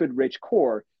lipid-rich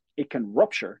core, it can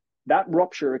rupture. That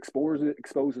rupture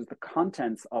exposes the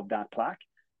contents of that plaque.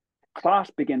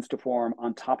 Clot begins to form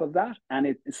on top of that, and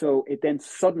it then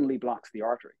suddenly blocks the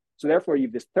artery. So therefore, you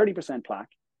have this 30% plaque.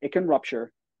 It can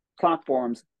rupture, clot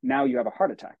forms. Now you have a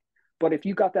heart attack. But if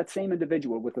you got that same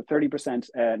individual with a 30%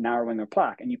 narrowing of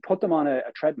plaque, and you put them on a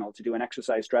treadmill to do an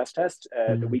exercise stress test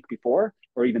the week before,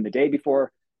 or even the day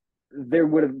before, there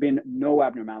would have been no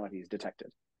abnormalities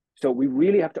detected. So we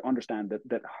really have to understand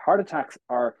that heart attacks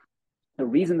are, the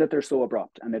reason that they're so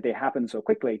abrupt and that they happen so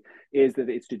quickly is that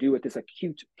it's to do with this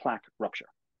acute plaque rupture.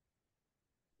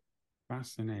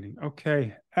 Fascinating.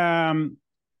 Okay.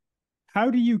 How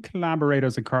do you collaborate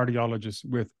as a cardiologist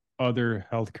with other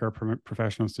healthcare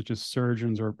professionals, such as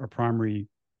surgeons or primary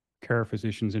care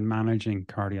physicians, in managing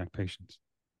cardiac patients?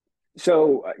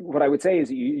 So what I would say is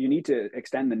you need to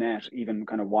extend the net even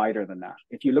kind of wider than that.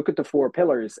 If you look at the 4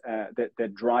 pillars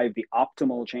that drive the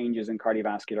optimal changes in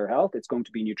cardiovascular health, it's going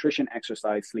to be nutrition,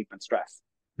 exercise, sleep, and stress.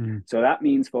 So that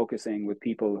means focusing with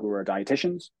people who are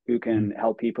dietitians, who can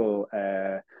help people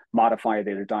modify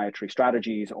their dietary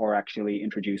strategies or actually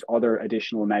introduce other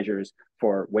additional measures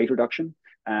for weight reduction.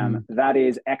 That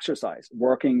is exercise,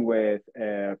 working with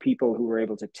people who are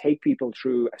able to take people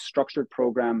through a structured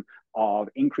program of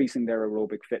increasing their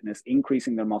aerobic fitness,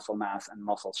 increasing their muscle mass and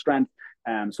muscle strength,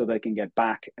 so they can get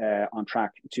back on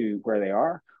track to where they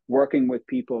are. Working with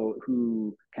people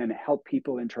who can help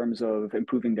people in terms of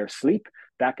improving their sleep.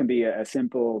 That can be a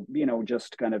simple,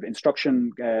 just kind of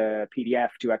instruction PDF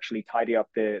to actually tidy up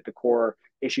the core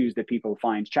issues that people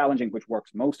find challenging, which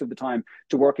works most of the time,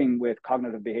 to working with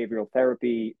cognitive behavioral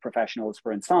therapy professionals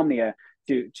for insomnia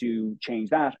to change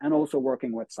that, and also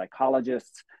working with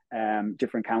psychologists,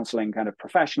 different counseling kind of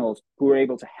professionals who are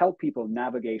able to help people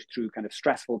navigate through kind of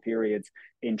stressful periods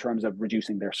in terms of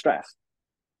reducing their stress.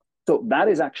 So that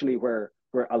is actually where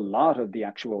a lot of the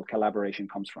actual collaboration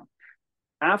comes from.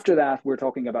 After that, we're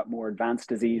talking about more advanced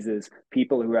diseases.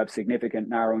 People who have significant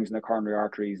narrowings in the coronary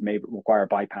arteries may require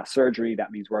bypass surgery. That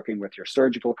means working with your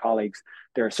surgical colleagues.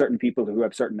 There are certain people who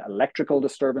have certain electrical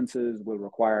disturbances, will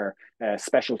require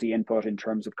specialty input in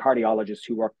terms of cardiologists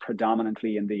who work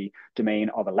predominantly in the domain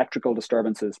of electrical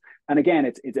disturbances. And again,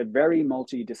 it's a very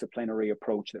multidisciplinary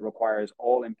approach that requires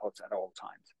all inputs at all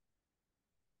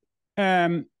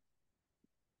times.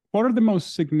 What are the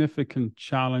most significant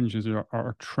challenges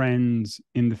or trends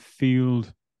in the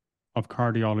field of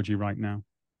cardiology right now?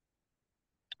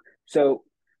 So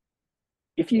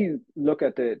if you look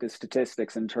at the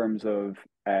statistics in terms of,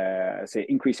 say,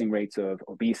 increasing rates of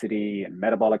obesity and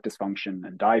metabolic dysfunction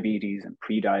and diabetes and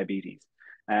pre-diabetes,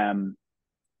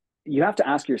 you have to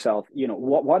ask yourself,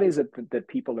 what is it that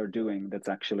people are doing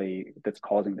that's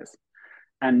causing this?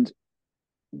 And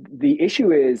the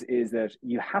issue is that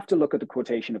you have to look at the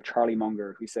quotation of Charlie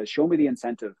Munger, who says, "Show me the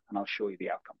incentive and I'll show you the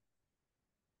outcome."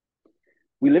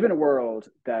 We live in a world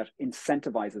that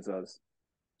incentivizes us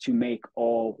to make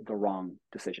all the wrong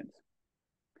decisions.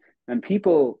 And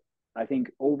people, I think,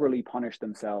 overly punish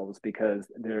themselves because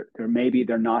they're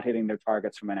not hitting their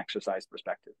targets from an exercise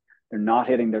perspective. They're not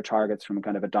hitting their targets from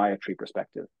kind of a dietary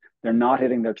perspective. They're not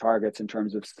hitting their targets in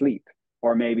terms of sleep.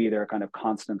 Or maybe they're kind of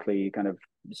constantly kind of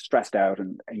stressed out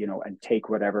and take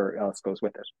whatever else goes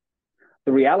with it.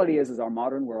 The reality is our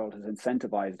modern world has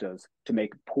incentivized us to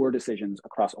make poor decisions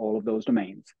across all of those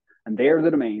domains. And they are the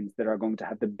domains that are going to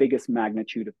have the biggest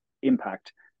magnitude of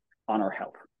impact on our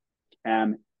health.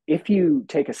 If you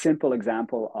take a simple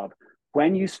example of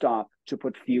when you stop to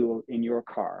put fuel in your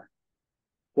car,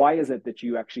 why is it that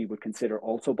you actually would consider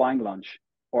also buying lunch,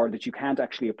 or that you can't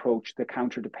actually approach the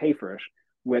counter to pay for it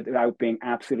without being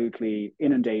absolutely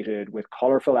inundated with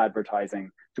colorful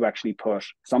advertising to actually put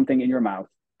something in your mouth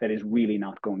that is really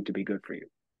not going to be good for you?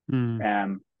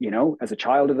 As a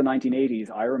child of the 1980s,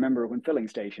 I remember when filling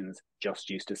stations just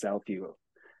used to sell fuel.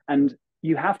 And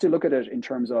you have to look at it in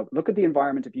terms of, look at the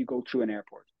environment if you go through an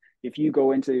airport. If you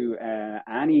go into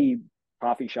any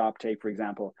coffee shop, take for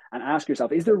example, and ask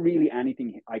yourself, is there really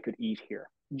anything I could eat here,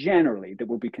 generally, that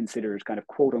would be considered kind of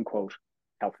quote unquote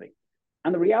healthy?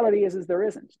 And the reality is there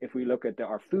isn't. If we look at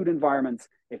our food environments,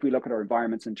 if we look at our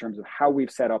environments in terms of how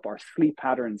we've set up our sleep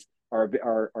patterns,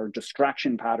 our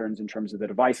distraction patterns in terms of the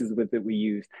devices that we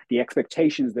use, the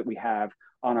expectations that we have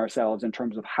on ourselves in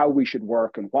terms of how we should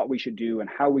work and what we should do and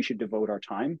how we should devote our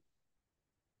time,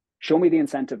 show me the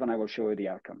incentive and I will show you the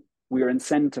outcome. We are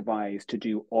incentivized to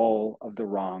do all of the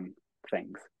wrong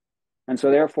things. And so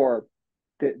therefore,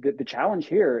 the challenge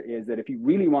here is that if you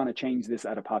really want to change this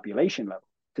at a population level,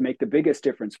 to make the biggest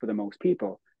difference for the most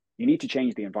people, you need to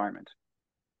change the environment.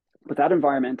 But that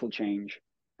environmental change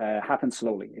happens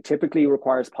slowly. It typically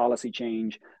requires policy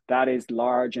change. That is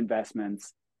large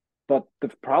investments. But the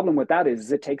problem with that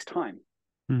is it takes time.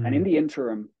 Mm-hmm. And in the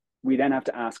interim, we then have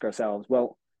to ask ourselves,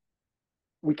 well,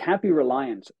 we can't be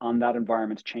reliant on that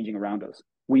environment changing around us.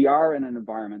 We are in an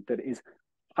environment that is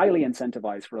highly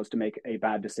incentivized for us to make a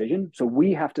bad decision. So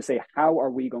we have to say, how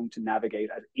are we going to navigate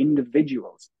as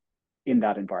individuals in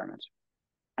that environment?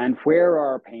 And where are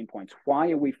our pain points? Why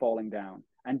are we falling down?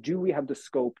 And do we have the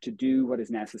scope to do what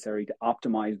is necessary to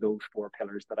optimize those 4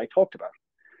 pillars that I talked about?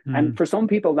 Mm. And for some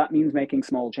people, that means making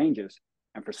small changes.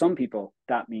 And for some people,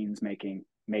 that means making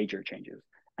major changes.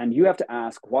 And you have to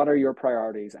ask, what are your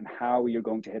priorities and how you're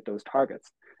going to hit those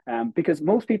targets? Because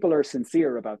most people are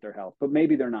sincere about their health, but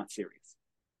maybe they're not serious.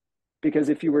 Because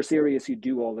if you were serious, you'd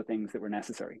do all the things that were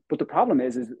necessary. But the problem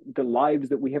is the lives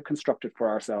that we have constructed for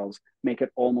ourselves make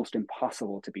it almost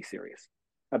impossible to be serious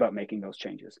about making those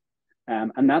changes.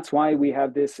 And that's why we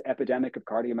have this epidemic of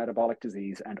cardiometabolic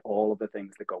disease and all of the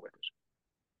things that go with it.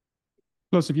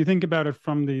 Plus, if you think about it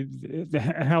from the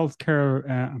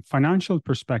healthcare financial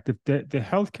perspective, the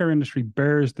healthcare industry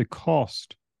bears the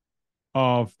cost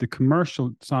of the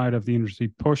commercial side of the industry,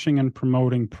 pushing and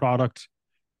promoting product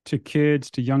to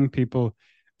kids, to young people.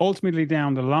 Ultimately,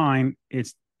 down the line,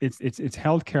 it's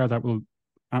healthcare that will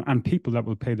and people that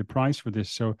will pay the price for this.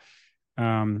 So,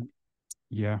 I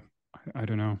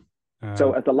don't know.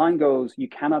 So as the line goes, you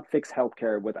cannot fix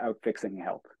healthcare without fixing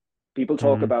health. People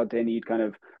talk about they need kind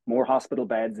of more hospital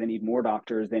beds, they need more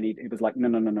doctors, it was like,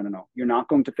 no. You're not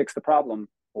going to fix the problem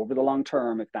over the long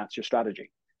term if that's your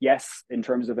strategy. yes, in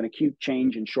terms of an acute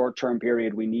change in short-term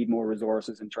period, we need more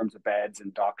resources in terms of beds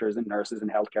and doctors and nurses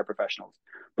and healthcare professionals.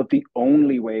 But the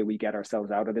only way we get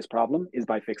ourselves out of this problem is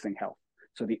by fixing health.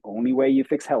 So the only way you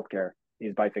fix healthcare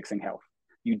is by fixing health.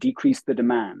 You decrease the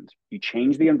demand, you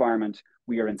change the environment.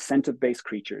 We are incentive-based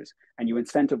creatures, and you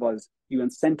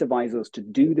incentivize us to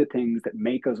do the things that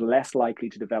make us less likely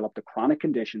to develop the chronic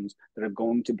conditions that are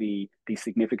going to be the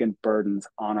significant burdens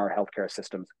on our healthcare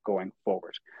systems going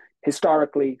forward.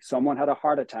 Historically, someone had a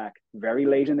heart attack very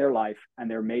late in their life, and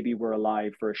they maybe were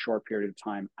alive for a short period of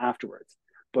time afterwards.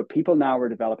 But people now are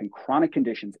developing chronic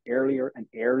conditions earlier and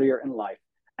earlier in life,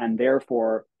 and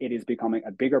therefore it is becoming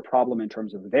a bigger problem in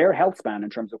terms of their health span, in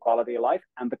terms of quality of life,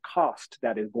 and the cost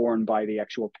that is borne by the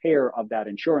actual payer of that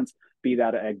insurance, be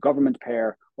that a government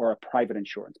payer or a private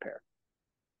insurance payer.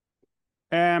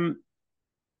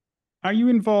 Are you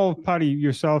involved, Paddy,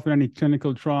 yourself in any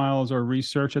clinical trials or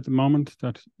research at the moment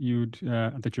that you're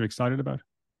excited about?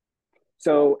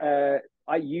 So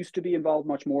I used to be involved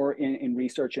much more in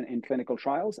research and in clinical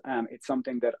trials. It's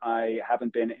something that I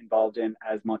haven't been involved in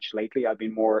as much lately. I've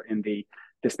been more in the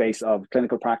space of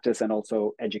clinical practice and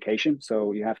also education.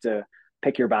 So you have to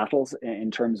pick your battles in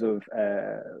terms of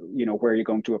where you're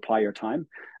going to apply your time.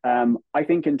 I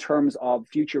think in terms of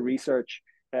future research,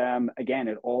 again,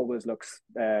 it always looks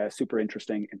super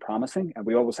interesting and promising. And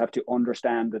we always have to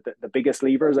understand that the biggest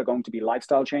levers are going to be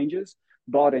lifestyle changes.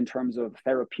 But in terms of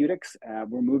therapeutics,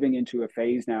 we're moving into a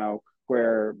phase now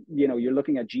where, you're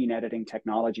looking at gene editing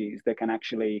technologies that can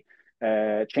actually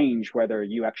change whether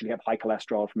you actually have high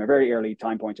cholesterol from a very early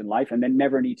time point in life and then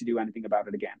never need to do anything about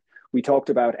it again. We talked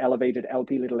about elevated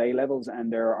LP(a) levels,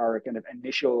 and there are kind of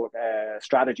initial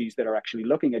strategies that are actually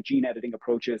looking at gene editing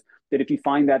approaches that if you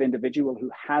find that individual who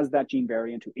has that gene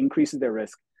variant who increases their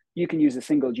risk, you can use a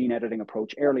single gene editing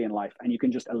approach early in life and you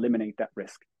can just eliminate that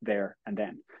risk there and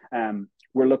then.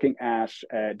 We're looking at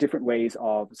different ways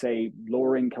of, say,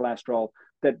 lowering cholesterol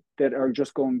that are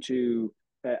just going to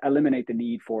eliminate the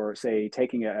need for, say,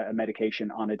 taking a medication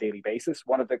on a daily basis.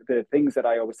 One of the things that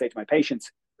I always say to my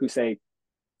patients who say,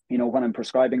 when I'm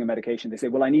prescribing a medication, they say,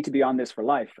 well, I need to be on this for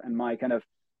life. And my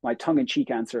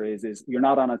tongue-in-cheek answer is you're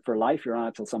not on it for life, you're on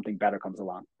it till something better comes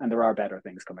along. And there are better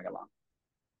things coming along.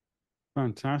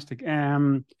 Fantastic.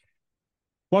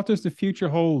 What does the future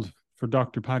hold for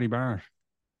Dr. Paddy Barrett?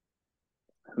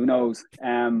 Who knows?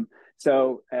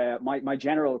 So my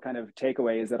general kind of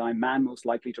takeaway is that I'm man most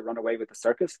likely to run away with the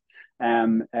circus.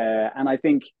 And I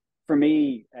think for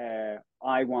me,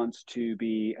 I want to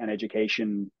be an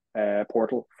education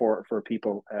portal for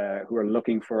people who are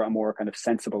looking for a more kind of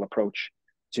sensible approach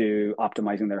to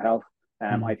optimizing their health.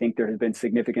 I think there has been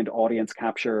significant audience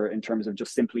capture in terms of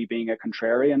just simply being a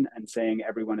contrarian and saying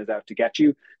everyone is out to get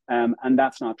you. And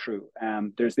that's not true.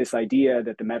 There's this idea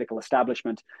that the medical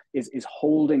establishment is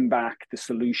holding back the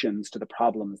solutions to the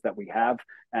problems that we have,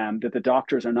 that the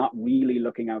doctors are not really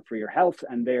looking out for your health,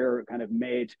 and they're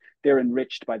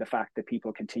enriched by the fact that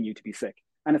people continue to be sick.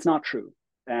 And it's not true.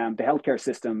 The healthcare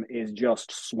system is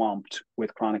just swamped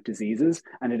with chronic diseases,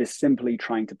 and it is simply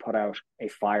trying to put out a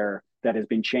fire that has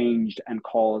been changed and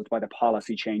caused by the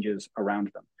policy changes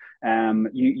around them.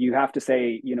 You have to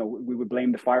say, we would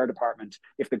blame the fire department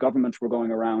if the government were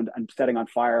going around and setting on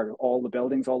fire all the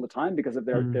buildings all the time because of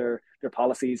their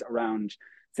policies around,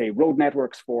 say, road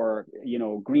networks for,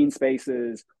 green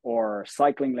spaces or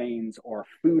cycling lanes or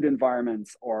food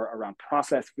environments or around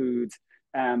processed foods.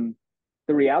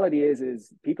 The reality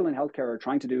is people in healthcare are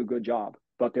trying to do a good job,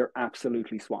 but they're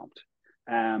absolutely swamped.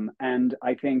 And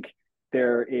I think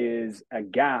there is a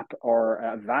gap or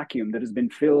a vacuum that has been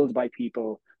filled by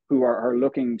people who are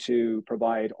looking to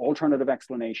provide alternative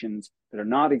explanations that are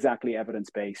not exactly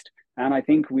evidence-based. And I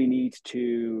think we need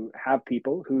to have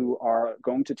people who are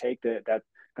going to take that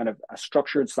kind of a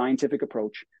structured scientific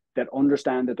approach that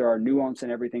understand that there are nuance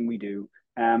in everything we do,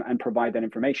 and provide that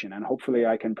information. And hopefully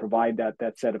I can provide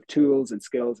that set of tools and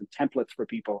skills and templates for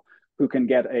people who can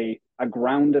get a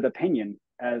grounded opinion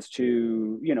as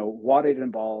to, what it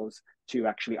involves to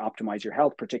actually optimize your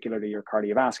health, particularly your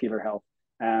cardiovascular health.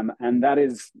 And that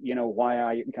is, why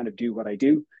I kind of do what I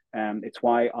do. It's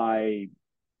why I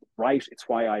write. It's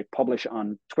why I publish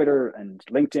on Twitter and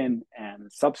LinkedIn and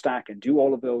Substack and do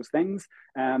all of those things,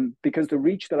 because the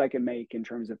reach that I can make in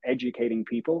terms of educating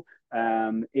people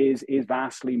is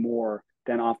vastly more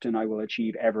than often I will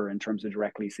achieve ever in terms of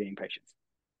directly seeing patients.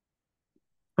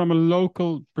 From a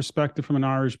local perspective, from an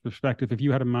Irish perspective, if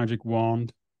you had a magic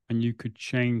wand and you could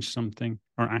change something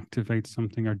or activate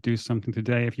something or do something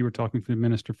today, if you were talking to the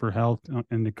Minister for Health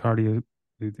in the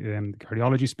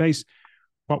cardiology space,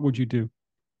 what would you do?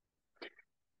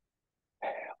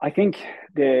 I think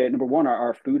the number one,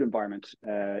 our food environment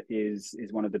is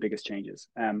one of the biggest changes.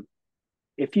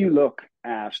 If you look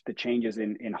at the changes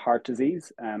in heart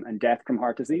disease and death from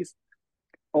heart disease,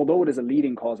 although it is a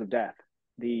leading cause of death,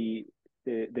 the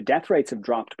death rates have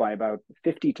dropped by about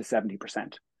 50 to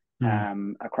 70%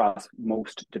 across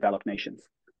most developed nations.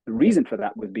 The reason for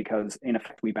that was because, in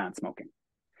effect, we banned smoking.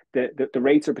 The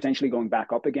rates are potentially going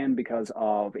back up again because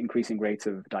of increasing rates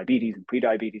of diabetes and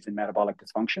prediabetes and metabolic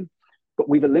dysfunction. But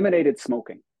we've eliminated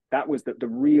smoking. That was the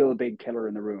real big killer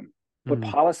in the room. But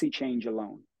policy change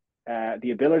alone,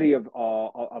 the ability of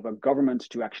a government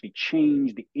to actually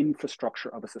change the infrastructure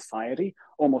of a society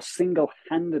almost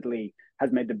single-handedly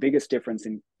has made the biggest difference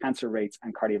in cancer rates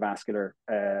and cardiovascular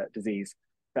disease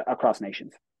across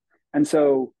nations. And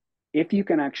so if you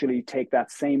can actually take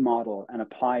that same model and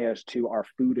apply it to our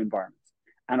food environments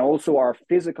and also our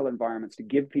physical environments to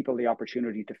give people the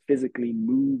opportunity to physically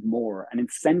move more and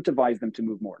incentivize them to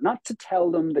move more, not to tell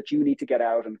them that you need to get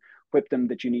out and whip them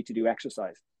that you need to do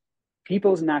exercise.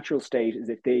 People's natural state is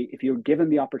if you're given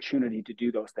the opportunity to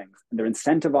do those things and they're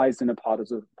incentivized in a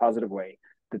positive way,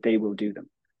 that they will do them.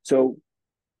 So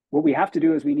what we have to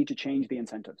do is we need to change the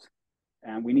incentives.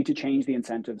 And we need to change the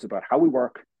incentives about how we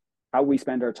work, how we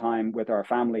spend our time with our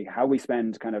family, how we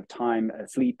spend kind of time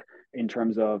asleep, in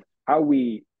terms of how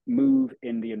we move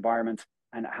in the environment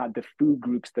and how the food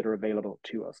groups that are available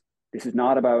to us. This is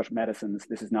not about medicines.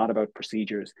 This is not about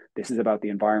procedures. This is about the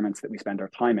environments that we spend our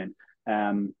time in.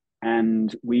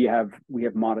 And we have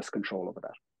modest control over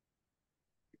that.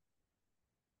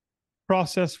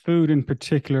 Processed food in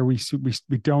particular, we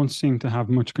don't seem to have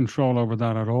much control over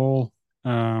that at all.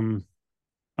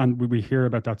 And we hear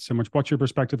about that so much. What's your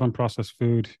perspective on processed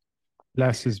food?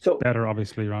 Less is better,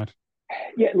 obviously, right?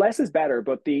 Yeah, less is better.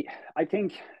 But I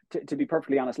think, to be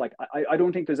perfectly honest, like I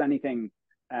don't think there's anything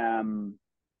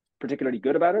particularly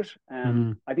good about it.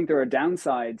 I think there are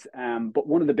downsides, but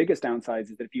one of the biggest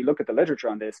downsides is that if you look at the literature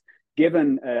on this,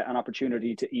 given an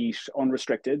opportunity to eat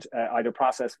unrestricted, either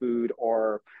processed food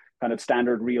or kind of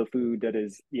standard real food that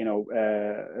is, we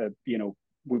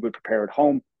would prepare at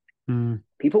home,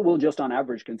 people will just on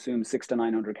average consume 600 to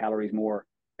 900 calories more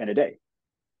in a day.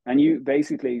 And you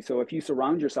basically, so if you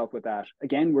surround yourself with that,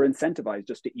 again, we're incentivized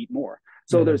just to eat more.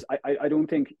 So I don't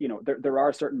think, there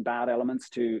are certain bad elements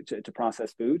to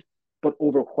processed food, but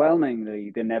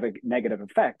overwhelmingly the negative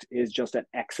effect is just an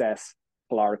excess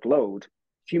caloric load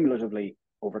cumulatively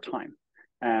over time.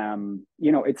 No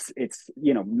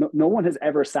one has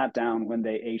ever sat down when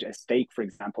they ate a steak, for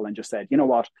example, and just said, you know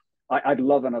what, I'd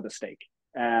love another steak.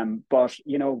 But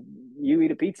you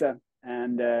eat a pizza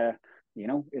and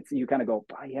you kind of go,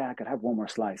 oh, yeah, I could have one more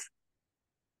slice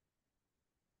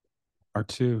or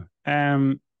two.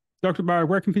 Dr. Barrett,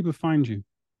 where can people find you?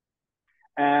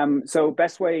 So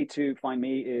best way to find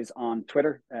me is on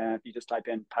Twitter. If you just type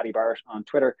in Paddy Barrett on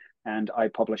Twitter, and I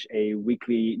publish a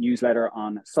weekly newsletter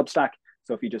on Substack.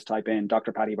 So if you just type in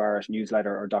Dr. Paddy Barrett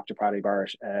newsletter or Dr. Paddy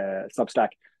Barrett Substack,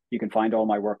 you can find all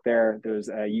my work there. There's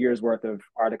a year's worth of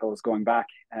articles going back,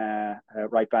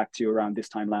 right back to around this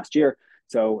time last year.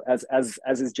 So as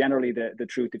is generally the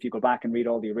truth, if you go back and read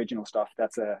all the original stuff,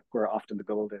 that's where often the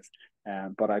gold is.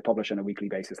 But I publish on a weekly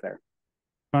basis there.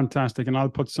 Fantastic. And I'll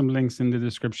put some links in the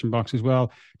description box as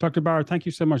well. Dr. Barrett, thank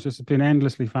you so much. This has been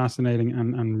endlessly fascinating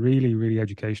and really, really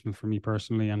educational for me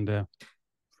personally and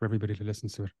for everybody who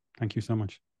listens to it. Thank you so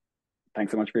much.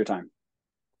 Thanks so much for your time.